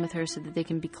 moving in with her so that they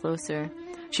can be closer,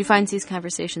 she finds these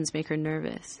conversations make her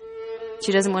nervous.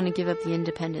 She doesn't want to give up the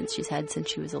independence she's had since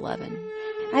she was 11.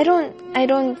 I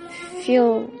don't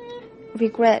feel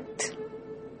regret.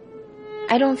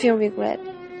 I don't feel regret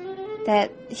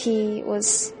that he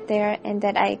was there and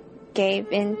that I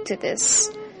gave in to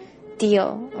this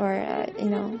deal, or I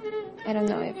don't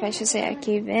know if I should say I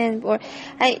gave in, or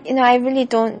I really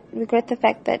don't regret the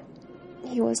fact that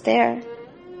he was there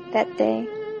that day,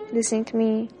 listening to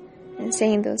me and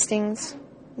saying those things,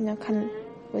 come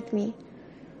with me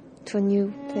to a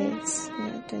new place,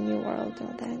 to a new world,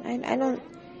 all that. I don't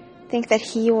think that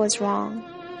he was wrong.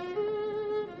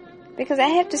 Because I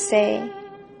have to say,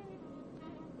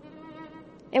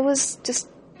 it was just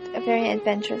a very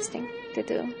adventurous thing to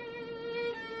do.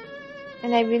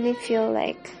 And I really feel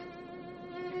like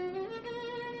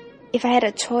if I had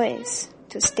a choice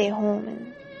to stay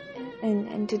home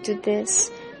and to do this,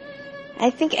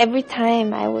 I think every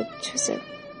time I would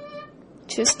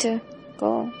choose to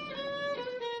go.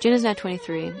 Jana's now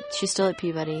 23. She's still at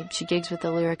Peabody. She gigs with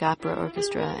the Lyric Opera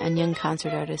Orchestra and Young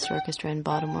Concert Artists Orchestra in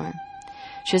Baltimore.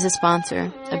 She has a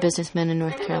sponsor, a businessman in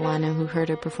North Carolina who heard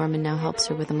her perform and now helps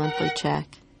her with a monthly check.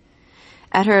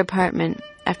 At her apartment,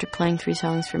 after playing 3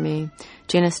 songs for me,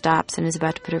 Jana stops and is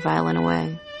about to put her violin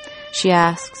away. She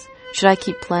asks, "Should I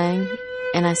keep playing?"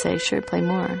 And I say, "Sure, play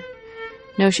more."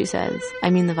 "No," she says, "I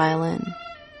mean the violin."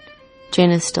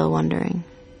 Jana's still wondering.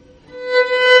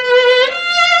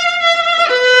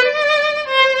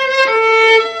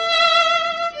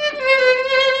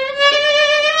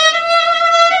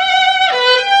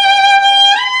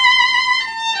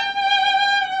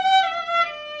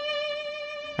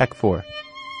 Act 4.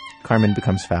 Carmen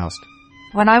becomes Faust.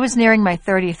 When I was nearing my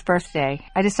 30th birthday,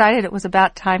 I decided it was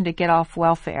about time to get off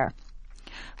welfare.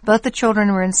 Both the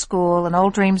children were in school, and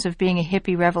old dreams of being a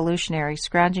hippie revolutionary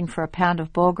scrounging for a pound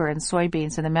of bulgur and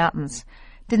soybeans in the mountains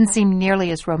didn't seem nearly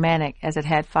as romantic as it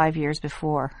had 5 years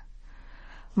before.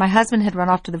 My husband had run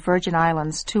off to the Virgin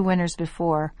Islands 2 winters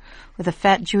before with a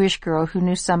fat Jewish girl who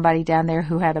knew somebody down there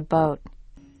who had a boat.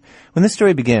 When this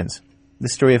story begins, the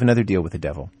story of another deal with the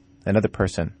devil, another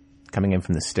person coming in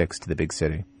from the sticks to the big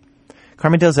city.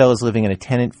 Carmen Delzell is living in a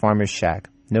tenant farmer's shack,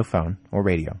 no phone or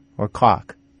radio or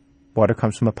clock. Water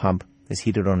comes from a pump, is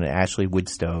heated on an Ashley wood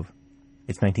stove.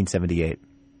 It's 1978.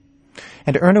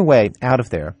 And to earn her way out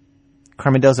of there,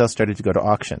 Carmen Delzell started to go to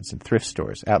auctions and thrift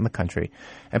stores out in the country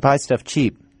and buy stuff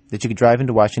cheap that you could drive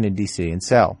into Washington, D.C. and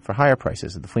sell for higher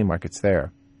prices at the flea markets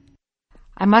there.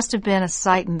 I must have been a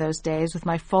sight in those days with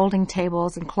my folding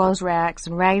tables and clothes racks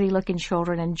and raggedy-looking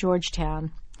children in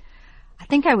Georgetown. I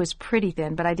think I was pretty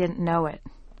then, but I didn't know it.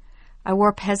 I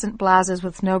wore peasant blouses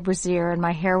with no brassiere, and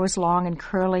my hair was long and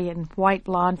curly and white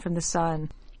blonde from the sun.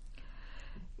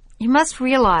 You must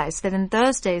realize that in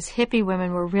those days, hippie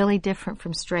women were really different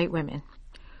from straight women.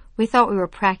 We thought we were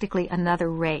practically another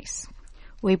race.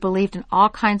 We believed in all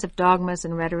kinds of dogmas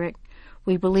and rhetoric.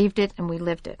 We believed it and we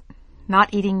lived it.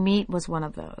 Not eating meat was one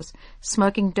of those.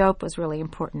 Smoking dope was really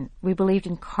important. We believed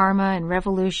in karma and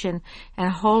revolution and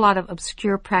a whole lot of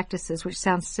obscure practices, which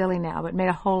sounds silly now, but made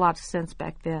a whole lot of sense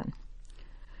back then.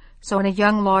 So when a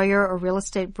young lawyer or real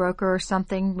estate broker or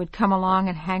something would come along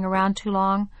and hang around too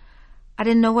long, I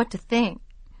didn't know what to think.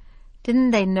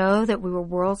 Didn't they know that we were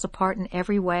worlds apart in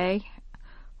every way?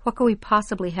 What could we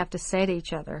possibly have to say to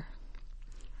each other?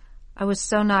 I was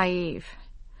so naive.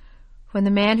 When the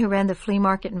man who ran the flea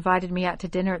market invited me out to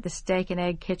dinner at the Steak and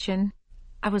Egg Kitchen,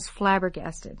 I was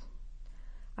flabbergasted.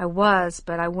 I was,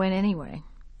 but I went anyway.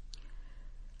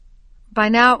 By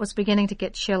now it was beginning to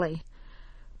get chilly.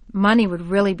 Money would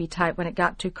really be tight when it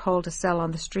got too cold to sell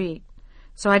on the street,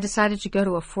 so I decided to go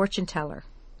to a fortune teller.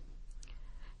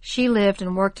 She lived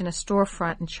and worked in a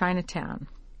storefront in Chinatown.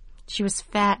 She was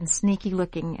fat and sneaky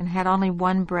looking and had only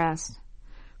one breast.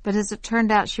 But as it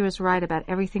turned out, she was right about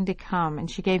everything to come, and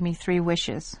she gave me 3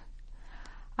 wishes.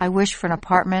 I wished for an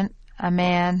apartment, a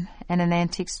man, and an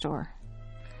antique store.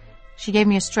 She gave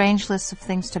me a strange list of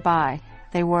things to buy.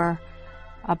 They were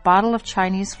a bottle of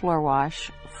Chinese floor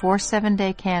wash, 4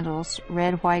 7-day candles,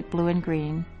 red, white, blue, and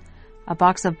green, a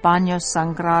box of baños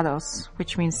sangrados,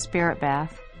 which means spirit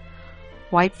bath,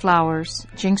 white flowers,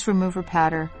 jinx remover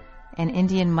powder, and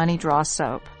Indian money draw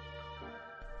soap.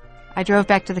 I drove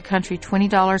back to the country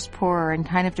 $20 poorer and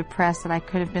kind of depressed that I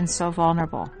could have been so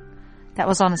vulnerable. That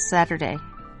was on a Saturday.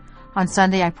 On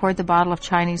Sunday, I poured the bottle of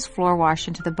Chinese floor wash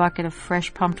into the bucket of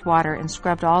fresh pumped water and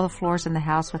scrubbed all the floors in the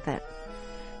house with it.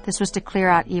 This was to clear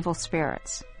out evil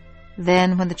spirits.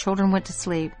 Then, when the children went to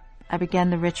sleep, I began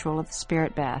the ritual of the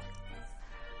spirit bath.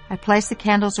 I placed the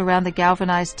candles around the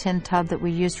galvanized tin tub that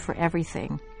we used for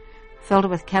everything, filled it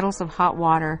with kettles of hot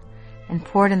water, and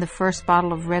poured in the first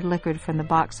bottle of red liquid from the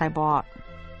box I bought.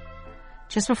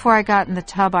 Just before I got in the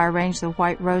tub, I arranged the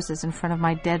white roses in front of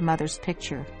my dead mother's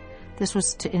picture. This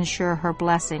was to ensure her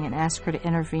blessing and ask her to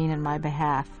intervene in my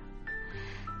behalf.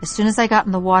 As soon as I got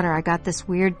in the water, I got this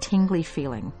weird tingly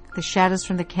feeling. The shadows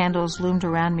from the candles loomed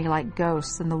around me like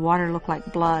ghosts, and the water looked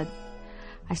like blood.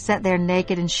 I sat there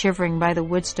naked and shivering by the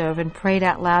wood stove and prayed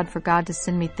out loud for God to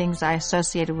send me things I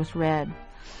associated with red.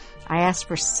 I asked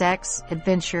for sex,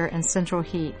 adventure, and central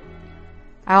heat.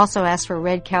 I also asked for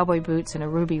red cowboy boots and a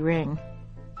ruby ring.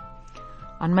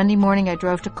 On Monday morning, I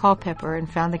drove to Culpeper and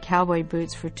found the cowboy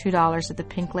boots for $2 at the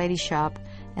Pink Lady shop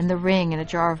and the ring and a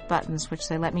jar of buttons, which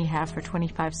they let me have for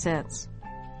 25 cents.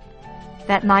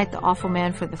 That night, the awful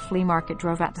man for the flea market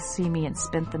drove out to see me and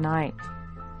spent the night.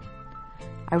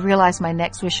 I realized my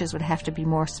next wishes would have to be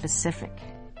more specific.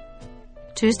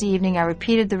 Tuesday evening, I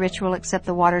repeated the ritual except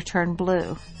the water turned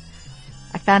blue.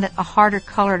 I found it a harder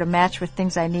color to match with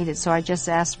things I needed, so I just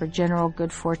asked for general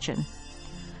good fortune.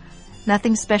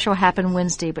 Nothing special happened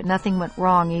Wednesday, but nothing went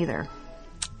wrong either.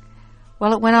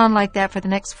 Well, it went on like that for the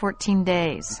next 14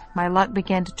 days. My luck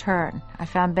began to turn. I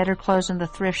found better clothes in the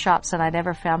thrift shops than I'd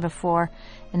ever found before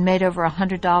and made over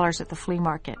 $100 at the flea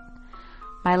market.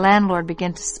 My landlord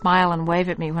began to smile and wave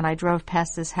at me when I drove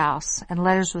past his house, and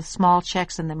letters with small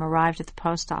checks in them arrived at the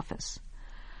post office.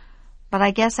 But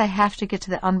I guess I have to get to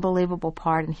the unbelievable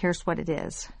part, and here's what it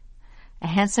is. A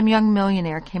handsome young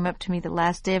millionaire came up to me the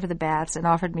last day of the baths and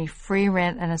offered me free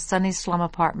rent in a sunny slum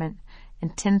apartment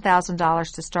and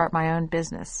 $10,000 to start my own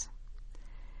business.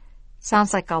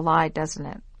 Sounds like a lie, doesn't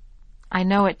it? I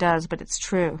know it does, but it's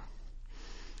true.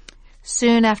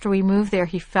 Soon after we moved there,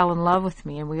 he fell in love with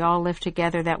me, and we all lived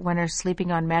together that winter,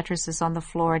 sleeping on mattresses on the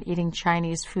floor and eating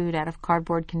Chinese food out of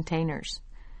cardboard containers.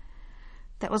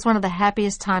 That was one of the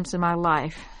happiest times in my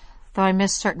life, though I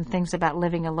missed certain things about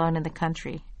living alone in the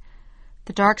country.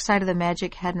 The dark side of the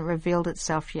magic hadn't revealed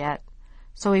itself yet,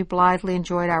 so we blithely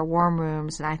enjoyed our warm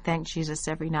rooms, and I thanked Jesus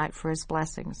every night for his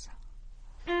blessings.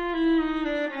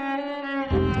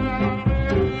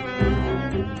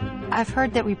 I've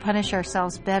heard that we punish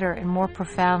ourselves better and more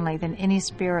profoundly than any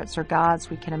spirits or gods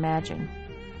we can imagine.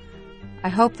 I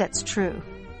hope that's true.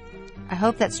 I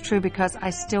hope that's true because I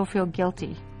still feel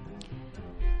guilty.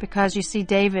 Because, you see,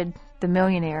 David, the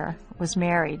millionaire, was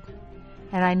married,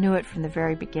 and I knew it from the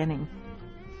very beginning.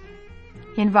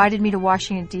 He invited me to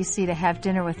Washington, D.C. to have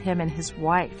dinner with him and his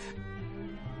wife.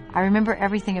 I remember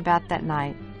everything about that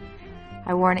night.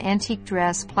 I wore an antique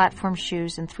dress, platform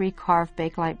shoes, and 3 carved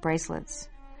Bakelite bracelets.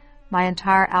 My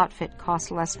entire outfit cost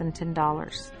less than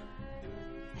 $10.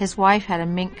 His wife had a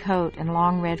mink coat and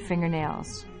long red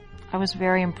fingernails. I was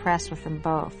very impressed with them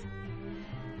both.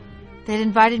 They'd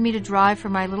invited me to drive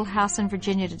from my little house in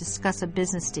Virginia to discuss a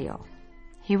business deal.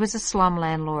 He was a slum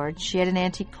landlord. She had an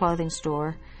antique clothing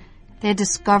store. They had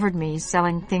discovered me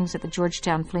selling things at the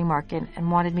Georgetown flea market and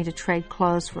wanted me to trade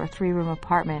clothes for a 3-room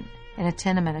apartment in a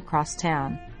tenement across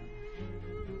town.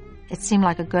 It seemed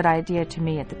like a good idea to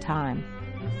me at the time.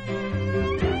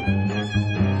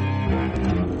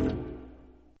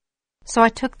 So I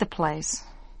took the place,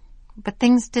 but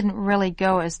things didn't really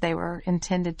go as they were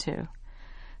intended to.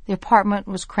 The apartment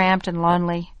was cramped and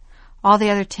lonely. All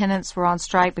the other tenants were on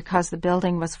strike because the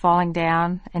building was falling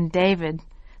down, and David,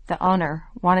 the owner,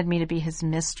 wanted me to be his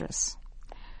mistress.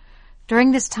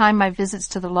 During this time, my visits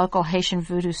to the local Haitian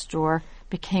voodoo store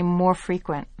became more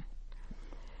frequent.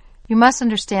 You must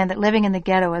understand that living in the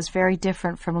ghetto is very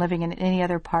different from living in any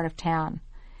other part of town.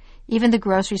 Even the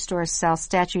grocery stores sell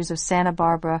statues of Santa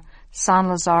Barbara, San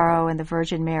Lazaro, and the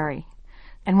Virgin Mary.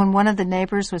 And when one of the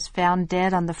neighbors was found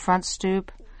dead on the front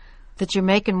stoop, the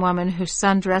Jamaican woman whose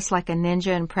son dressed like a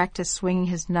ninja and practiced swinging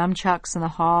his nunchucks in the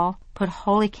hall put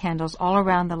holy candles all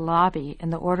around the lobby in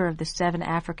the order of the 7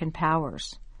 African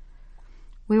powers.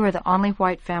 We were the only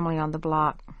white family on the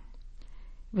block.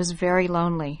 It was very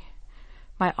lonely.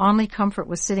 My only comfort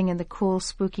was sitting in the cool,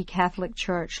 spooky Catholic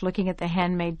church, looking at the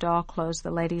handmade doll clothes the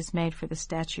ladies made for the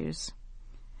statues.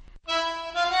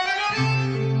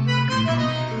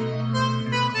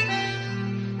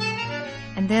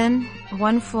 And then,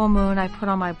 one full moon, I put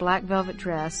on my black velvet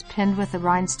dress, pinned with a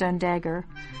rhinestone dagger,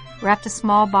 wrapped a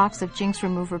small box of jinx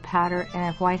remover powder in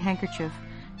a white handkerchief,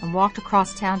 and walked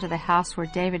across town to the house where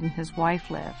David and his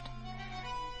wife lived.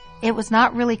 It was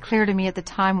not really clear to me at the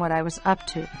time what I was up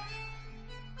to.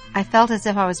 I felt as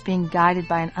if I was being guided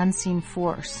by an unseen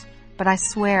force, but I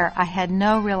swear I had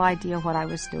no real idea what I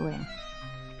was doing.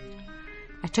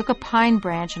 I took a pine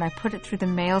branch and I put it through the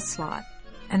mail slot,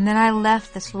 and then I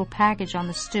left this little package on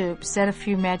the stoop, said a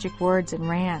few magic words, and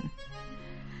ran.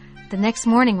 The next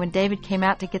morning when David came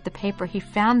out to get the paper, he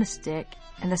found the stick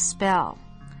and the spell.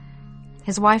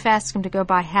 His wife asked him to go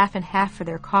buy half and half for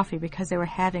their coffee because they were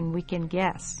having weekend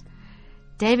guests.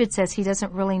 David says he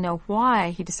doesn't really know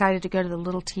why he decided to go to the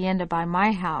little tienda by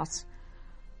my house,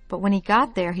 but when he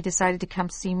got there, he decided to come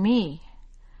see me.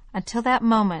 Until that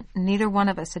moment, neither one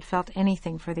of us had felt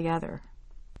anything for the other.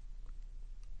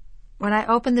 When I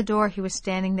opened the door, he was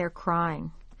standing there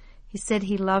crying. He said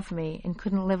he loved me and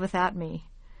couldn't live without me.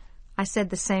 I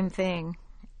said the same thing,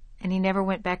 and he never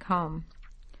went back home.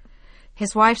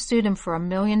 His wife sued him for $1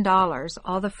 million,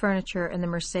 all the furniture and the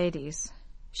Mercedes.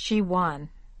 She won,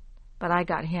 but I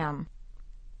got him.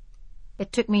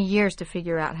 It took me years to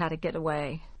figure out how to get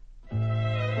away.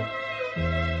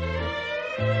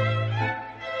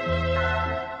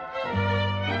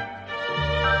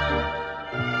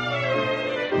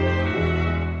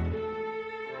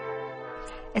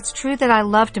 It's true that I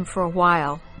loved him for a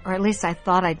while, or at least I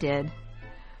thought I did.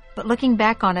 But looking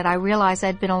back on it, I realized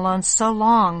I'd been alone so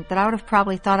long that I would have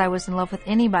probably thought I was in love with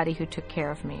anybody who took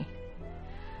care of me.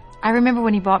 I remember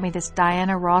when he bought me this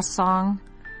Diana Ross song,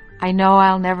 I Know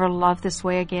I'll Never Love This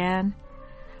Way Again.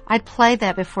 I'd play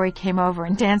that before he came over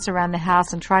and dance around the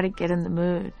house and try to get in the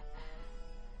mood.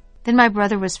 Then my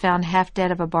brother was found half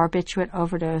dead of a barbiturate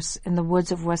overdose in the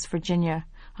woods of West Virginia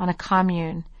on a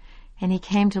commune, and he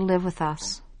came to live with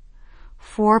us.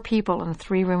 4 people in a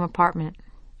 3-room apartment.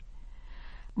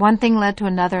 One thing led to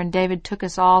another, and David took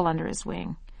us all under his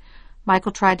wing.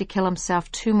 Michael tried to kill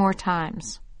himself 2 more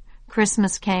times.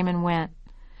 Christmas came and went.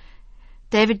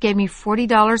 David gave me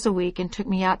 $40 a week and took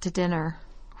me out to dinner,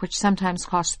 which sometimes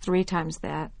cost 3 times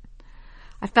that.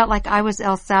 I felt like I was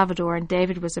El Salvador and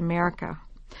David was America.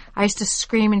 I used to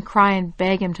scream and cry and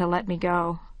beg him to let me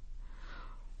go.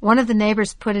 One of the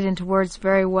neighbors put it into words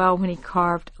very well when he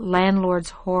carved "Landlord's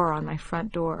Horror" on my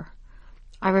front door.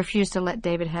 I refused to let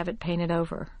David have it painted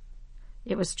over.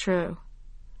 It was true.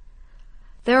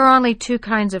 There are only 2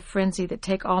 kinds of frenzy that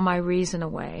take all my reason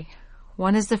away.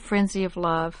 One is the frenzy of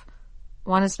love.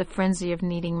 One is the frenzy of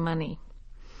needing money.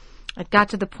 It got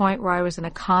to the point where I was in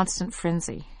a constant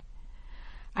frenzy.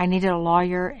 I needed a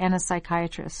lawyer and a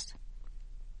psychiatrist.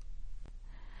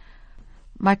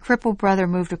 My crippled brother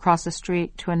moved across the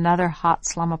street to another hot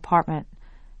slum apartment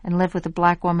and lived with a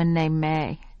black woman named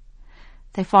May.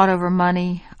 They fought over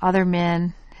money, other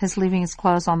men, his leaving his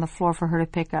clothes on the floor for her to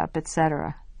pick up,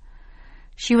 etc.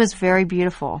 She was very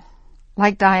beautiful,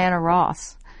 like Diana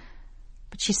Ross,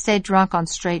 but she stayed drunk on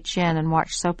straight gin and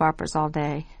watched soap operas all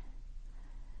day.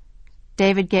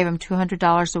 David gave him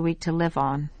 $200 a week to live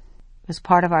on. It was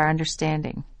part of our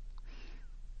understanding,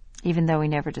 even though we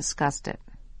never discussed it.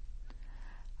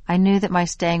 I knew that my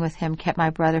staying with him kept my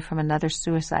brother from another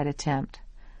suicide attempt.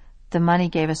 The money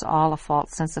gave us all a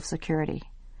false sense of security,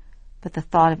 but the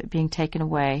thought of it being taken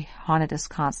away haunted us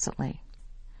constantly.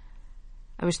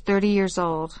 I was 30 years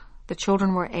old. The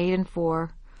children were 8 and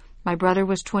 4. My brother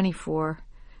was 24,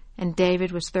 and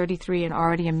David was 33 and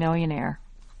already a millionaire.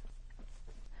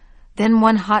 Then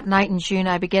one hot night in June,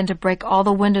 I began to break all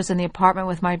the windows in the apartment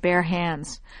with my bare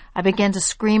hands. I began to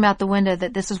scream out the window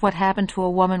that this is what happened to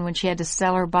a woman when she had to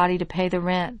sell her body to pay the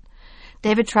rent.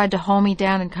 David tried to hold me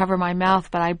down and cover my mouth,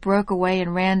 but I broke away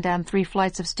and ran down 3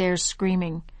 flights of stairs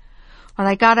screaming. When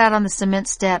I got out on the cement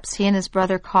steps, he and his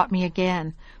brother caught me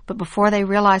again. But before they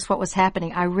realized what was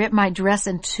happening, I ripped my dress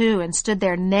in 2 and stood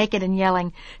there naked and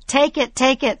yelling, "Take it,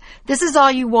 take it! This is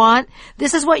all you want!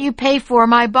 This is what you pay for,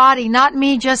 my body, not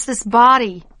me, just this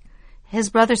body!"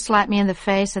 His brother slapped me in the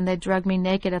face and they dragged me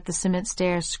naked up the cement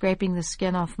stairs, scraping the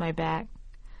skin off my back.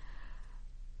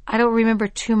 I don't remember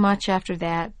too much after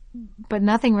that, but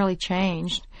nothing really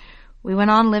changed. We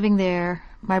went on living there.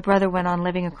 My brother went on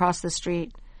living across the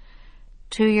street.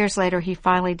 2 years later, he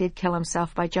finally did kill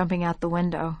himself by jumping out the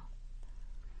window.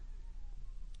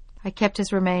 I kept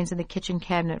his remains in the kitchen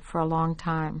cabinet for a long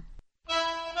time.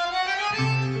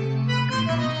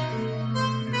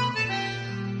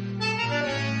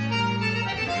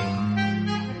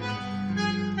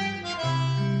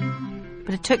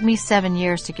 But it took me 7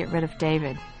 years to get rid of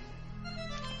David.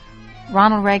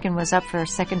 Ronald Reagan was up for a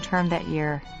second term that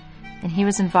year, and he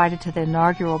was invited to the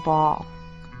inaugural ball.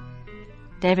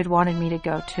 David wanted me to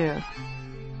go too.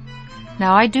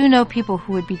 Now, I do know people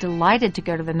who would be delighted to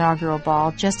go to the inaugural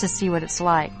ball just to see what it's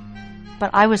like.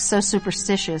 But I was so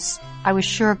superstitious, I was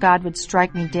sure God would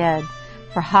strike me dead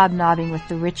for hobnobbing with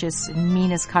the richest and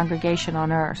meanest congregation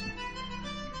on earth.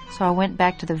 So I went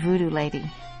back to the voodoo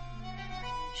lady.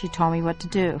 She told me what to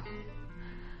do.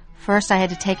 First, I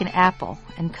had to take an apple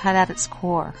and cut out its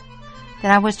core. Then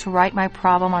I was to write my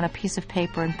problem on a piece of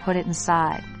paper and put it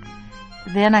inside.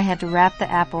 Then I had to wrap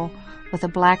the apple with a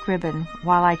black ribbon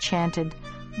while I chanted,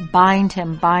 bind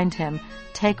him,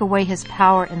 take away his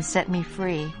power and set me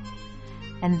free.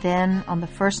 And then, on the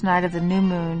first night of the new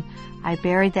moon, I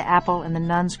buried the apple in the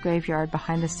nuns' graveyard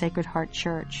behind the Sacred Heart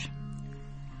Church.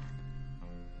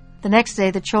 The next day,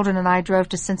 the children and I drove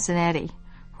to Cincinnati,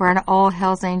 where an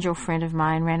all-Hell's Angel friend of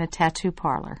mine ran a tattoo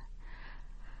parlor.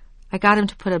 I got him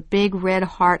to put a big red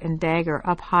heart and dagger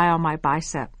up high on my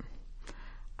bicep.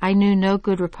 I knew no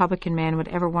good Republican man would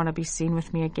ever want to be seen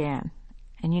with me again.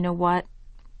 And you know what?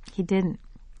 He didn't.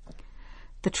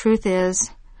 The truth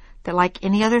is that like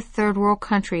any other third world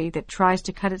country that tries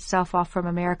to cut itself off from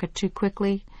America too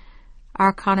quickly, our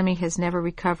economy has never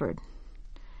recovered.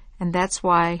 And that's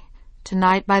why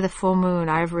tonight by the full moon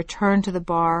I have returned to the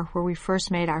bar where we first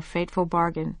made our fateful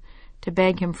bargain to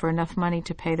beg him for enough money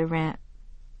to pay the rent.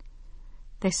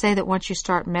 They say that once you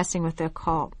start messing with the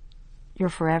occult, you're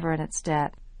forever in its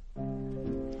debt.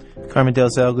 Carmen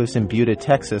Delzell lives in Buda,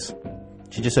 Texas.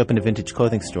 She just opened a vintage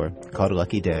clothing store called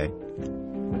Lucky Day.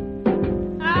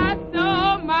 I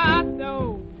sold my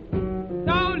soul,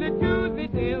 sold it to the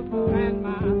devil, and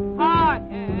my heart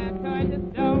had turned to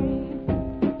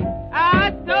stone.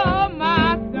 I sold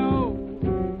my soul,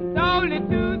 sold it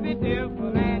to the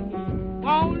devil, and he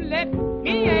won't let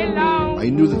me alone. I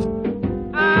knew that.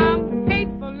 I'm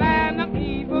hateful and I'm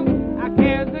evil. I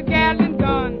carry a gallon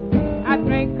gun. I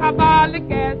drink carbolic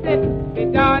acid. Be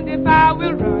darned if I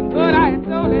will run. But I had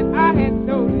sold it,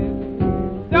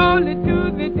 sold it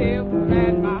to the devil,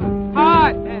 and my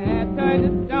heart had turned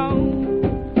to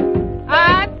stone.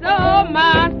 I sold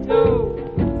my soul,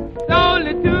 sold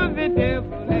it to the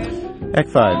devil. Act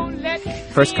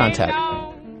 5, First Contact.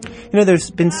 You know, there's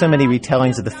been so many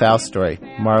retellings of the Faust story.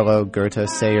 Marlowe, Goethe,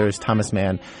 Sayers, Thomas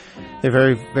Mann.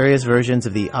 There are various versions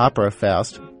of the opera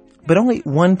Faust. But only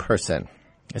one person,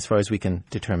 as far as we can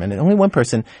determine, and only one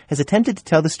person has attempted to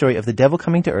tell the story of the devil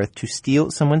coming to earth to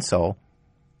steal someone's soul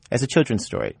as a children's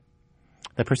story.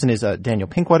 That person is Daniel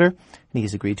Pinkwater, and he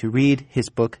has agreed to read his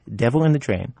book, Devil in the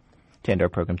Drain, to end our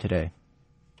program today.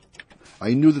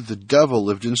 I knew that the devil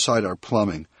lived inside our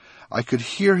plumbing. I could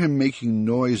hear him making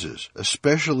noises,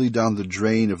 especially down the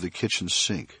drain of the kitchen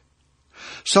sink.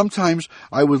 Sometimes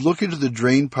I would look into the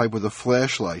drain pipe with a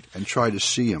flashlight and try to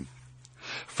see him.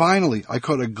 Finally, I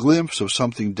caught a glimpse of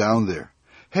something down there.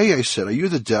 "Hey," I said, "are you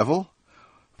the devil?"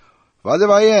 "What if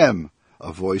I am?"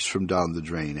 a voice from down the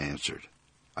drain answered.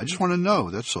 "I just want to know,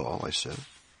 that's all," I said.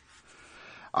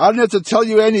 "I don't have to tell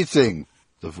you anything,"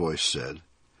 the voice said.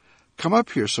 "Come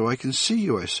up here so I can see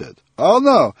you," I said. "Oh,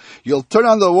 no, you'll turn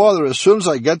on the water as soon as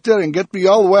I get there and get me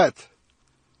all wet."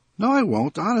 "No, I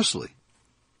won't, honestly."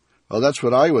 "Well, that's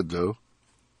what I would do."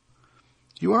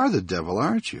 "You are the devil,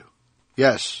 aren't you?"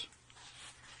 "Yes."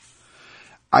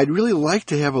 "I'd really like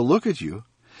to have a look at you.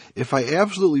 If I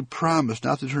absolutely promise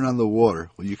not to turn on the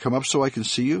water, will you come up so I can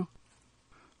see you?"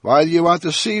 "Why do you want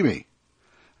to see me?"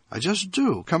 "I just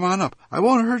do. Come on up. I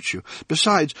won't hurt you.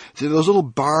 Besides, there are those little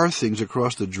bar things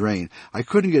across the drain. I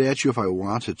couldn't get at you if I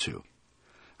wanted to."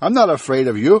 "I'm not afraid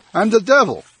of you. I'm the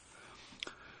devil."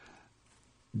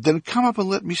 "Then come up and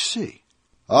let me see."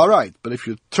 "All right, but if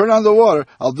you turn on the water,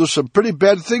 I'll do some pretty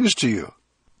bad things to you."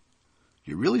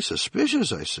 "You're really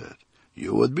suspicious," I said.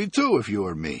 "You would be too if you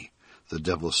were me," the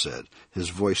devil said. His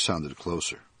voice sounded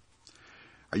closer.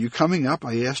 "Are you coming up?"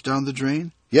 I asked down the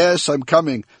drain. "Yes, I'm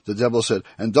coming," the devil said,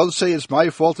 "and don't say it's my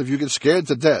fault if you get scared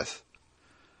to death."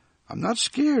 "I'm not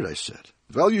scared," I said.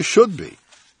 "Well, you should be."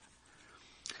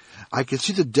 I could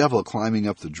see the devil climbing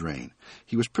up the drain.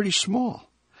 He was pretty small.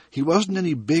 He wasn't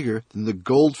any bigger than the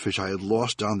goldfish I had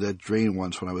lost down that drain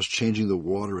once when I was changing the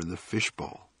water in the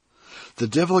fishbowl. The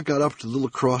devil got up to the little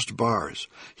crossed bars.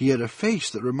 He had a face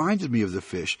that reminded me of the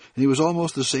fish, and he was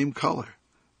almost the same color.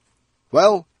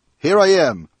 "Well, here I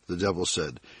am," the devil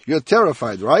said. "You're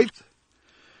terrified, right?"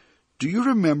 "Do you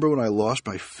remember when I lost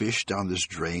my fish down this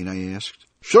drain?" I asked.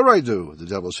 "Sure I do," the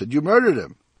devil said. "You murdered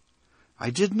him." I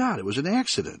did not. It was an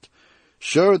accident.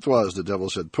 Sure it was, the devil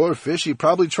said. Poor fish, he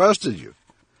probably trusted you.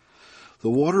 The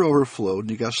water overflowed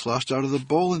and he got sloshed out of the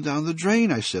bowl and down the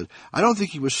drain, I said. I don't think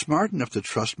he was smart enough to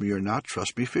trust me or not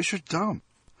trust me. Fish are dumb.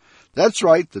 That's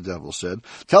right, the devil said.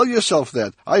 Tell yourself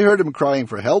that. I heard him crying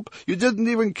for help. You didn't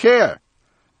even care.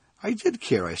 I did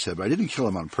care, I said, but I didn't kill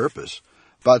him on purpose.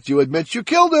 But you admit you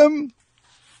killed him.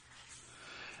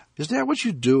 Is that what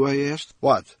you do, I asked.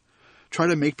 What? Try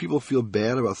to make people feel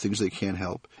bad about things they can't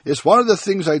help? It's one of the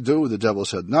things I do, the devil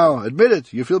said. Now, admit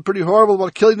it. You feel pretty horrible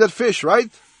about killing that fish,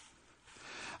 right?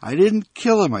 I didn't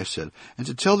kill him, I said. And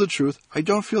to tell the truth, I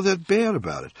don't feel that bad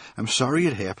about it. I'm sorry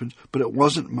it happened, but it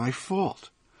wasn't my fault.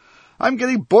 I'm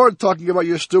getting bored talking about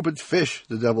your stupid fish,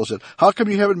 the devil said. How come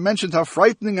you haven't mentioned how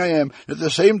frightening I am, and at the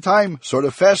same time, sort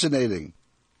of fascinating?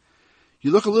 You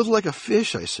look a little like a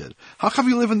fish, I said. How come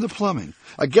you live in the plumbing?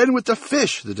 Again with the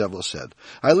fish, the devil said.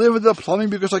 I live in the plumbing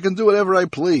because I can do whatever I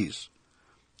please.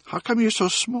 How come you're so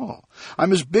small?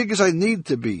 I'm as big as I need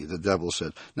to be, the devil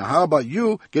said. Now how about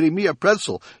you getting me a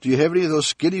pretzel? Do you have any of those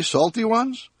skinny, salty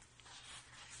ones?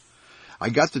 I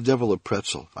got the devil a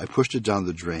pretzel. I pushed it down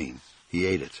the drain. He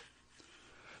ate it.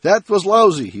 That was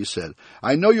lousy, he said.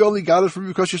 I know you only got it from me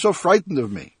because you're so frightened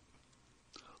of me.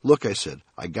 Look, I said,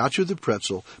 I got you the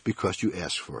pretzel because you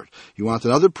asked for it. You want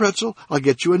another pretzel? I'll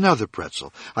get you another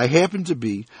pretzel. I happen to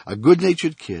be a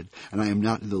good-natured kid, and I am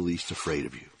not in the least afraid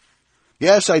of you.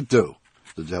 Yes, I do,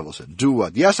 the devil said. Do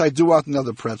what? Yes, I do want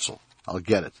another pretzel. I'll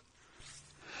get it.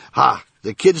 Ha!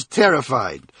 The kid's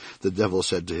terrified, the devil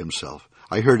said to himself.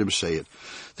 I heard him say it.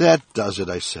 That does it,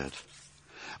 I said.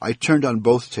 I turned on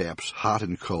both taps, hot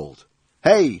and cold.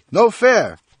 Hey, no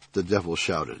fair, the devil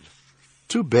shouted.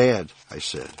 Too bad, I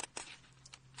said.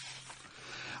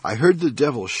 I heard the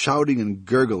devil shouting and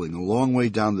gurgling a long way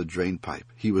down the drain pipe.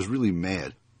 He was really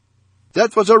mad.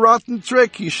 That was a rotten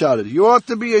trick, he shouted. You ought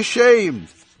to be ashamed.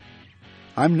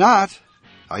 I'm not,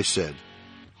 I said.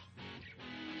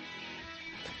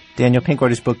 Daniel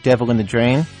Pinkwright's book Devil in the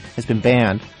Drain has been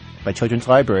banned by children's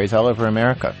libraries all over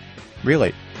America.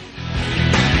 Really?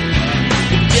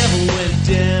 The devil went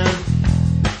down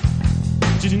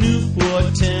to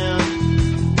Newport town.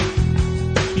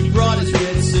 He brought his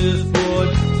red surfboard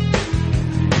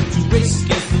to race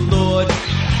against the Lord.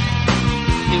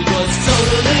 It was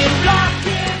totally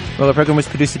rocking. Well, the program was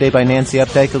produced today by Nancy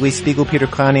Updike, Elise Spiegel, Peter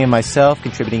Clowney, and myself.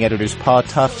 Contributing editors Paul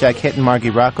Tuff, Jack Hitton, Margie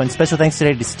Rockland. Special thanks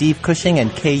today to Steve Cushing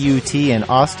and KUT in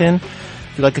Austin.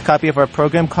 If you'd like a copy of our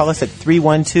program, call us at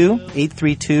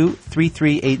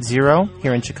 312-832-3380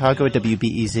 here in Chicago at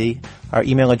WBEZ. Our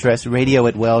email address,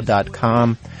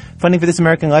 radio@well.com. Funding for This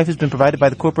American Life has been provided by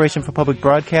the Corporation for Public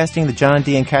Broadcasting, the John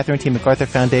D. and Catherine T. MacArthur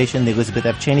Foundation, the Elizabeth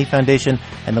F. Cheney Foundation,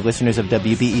 and the listeners of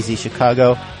WBEZ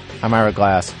Chicago. I'm Ira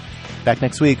Glass. Back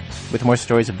next week with more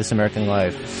stories of This American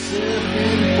Life.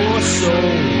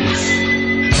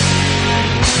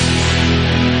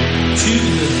 To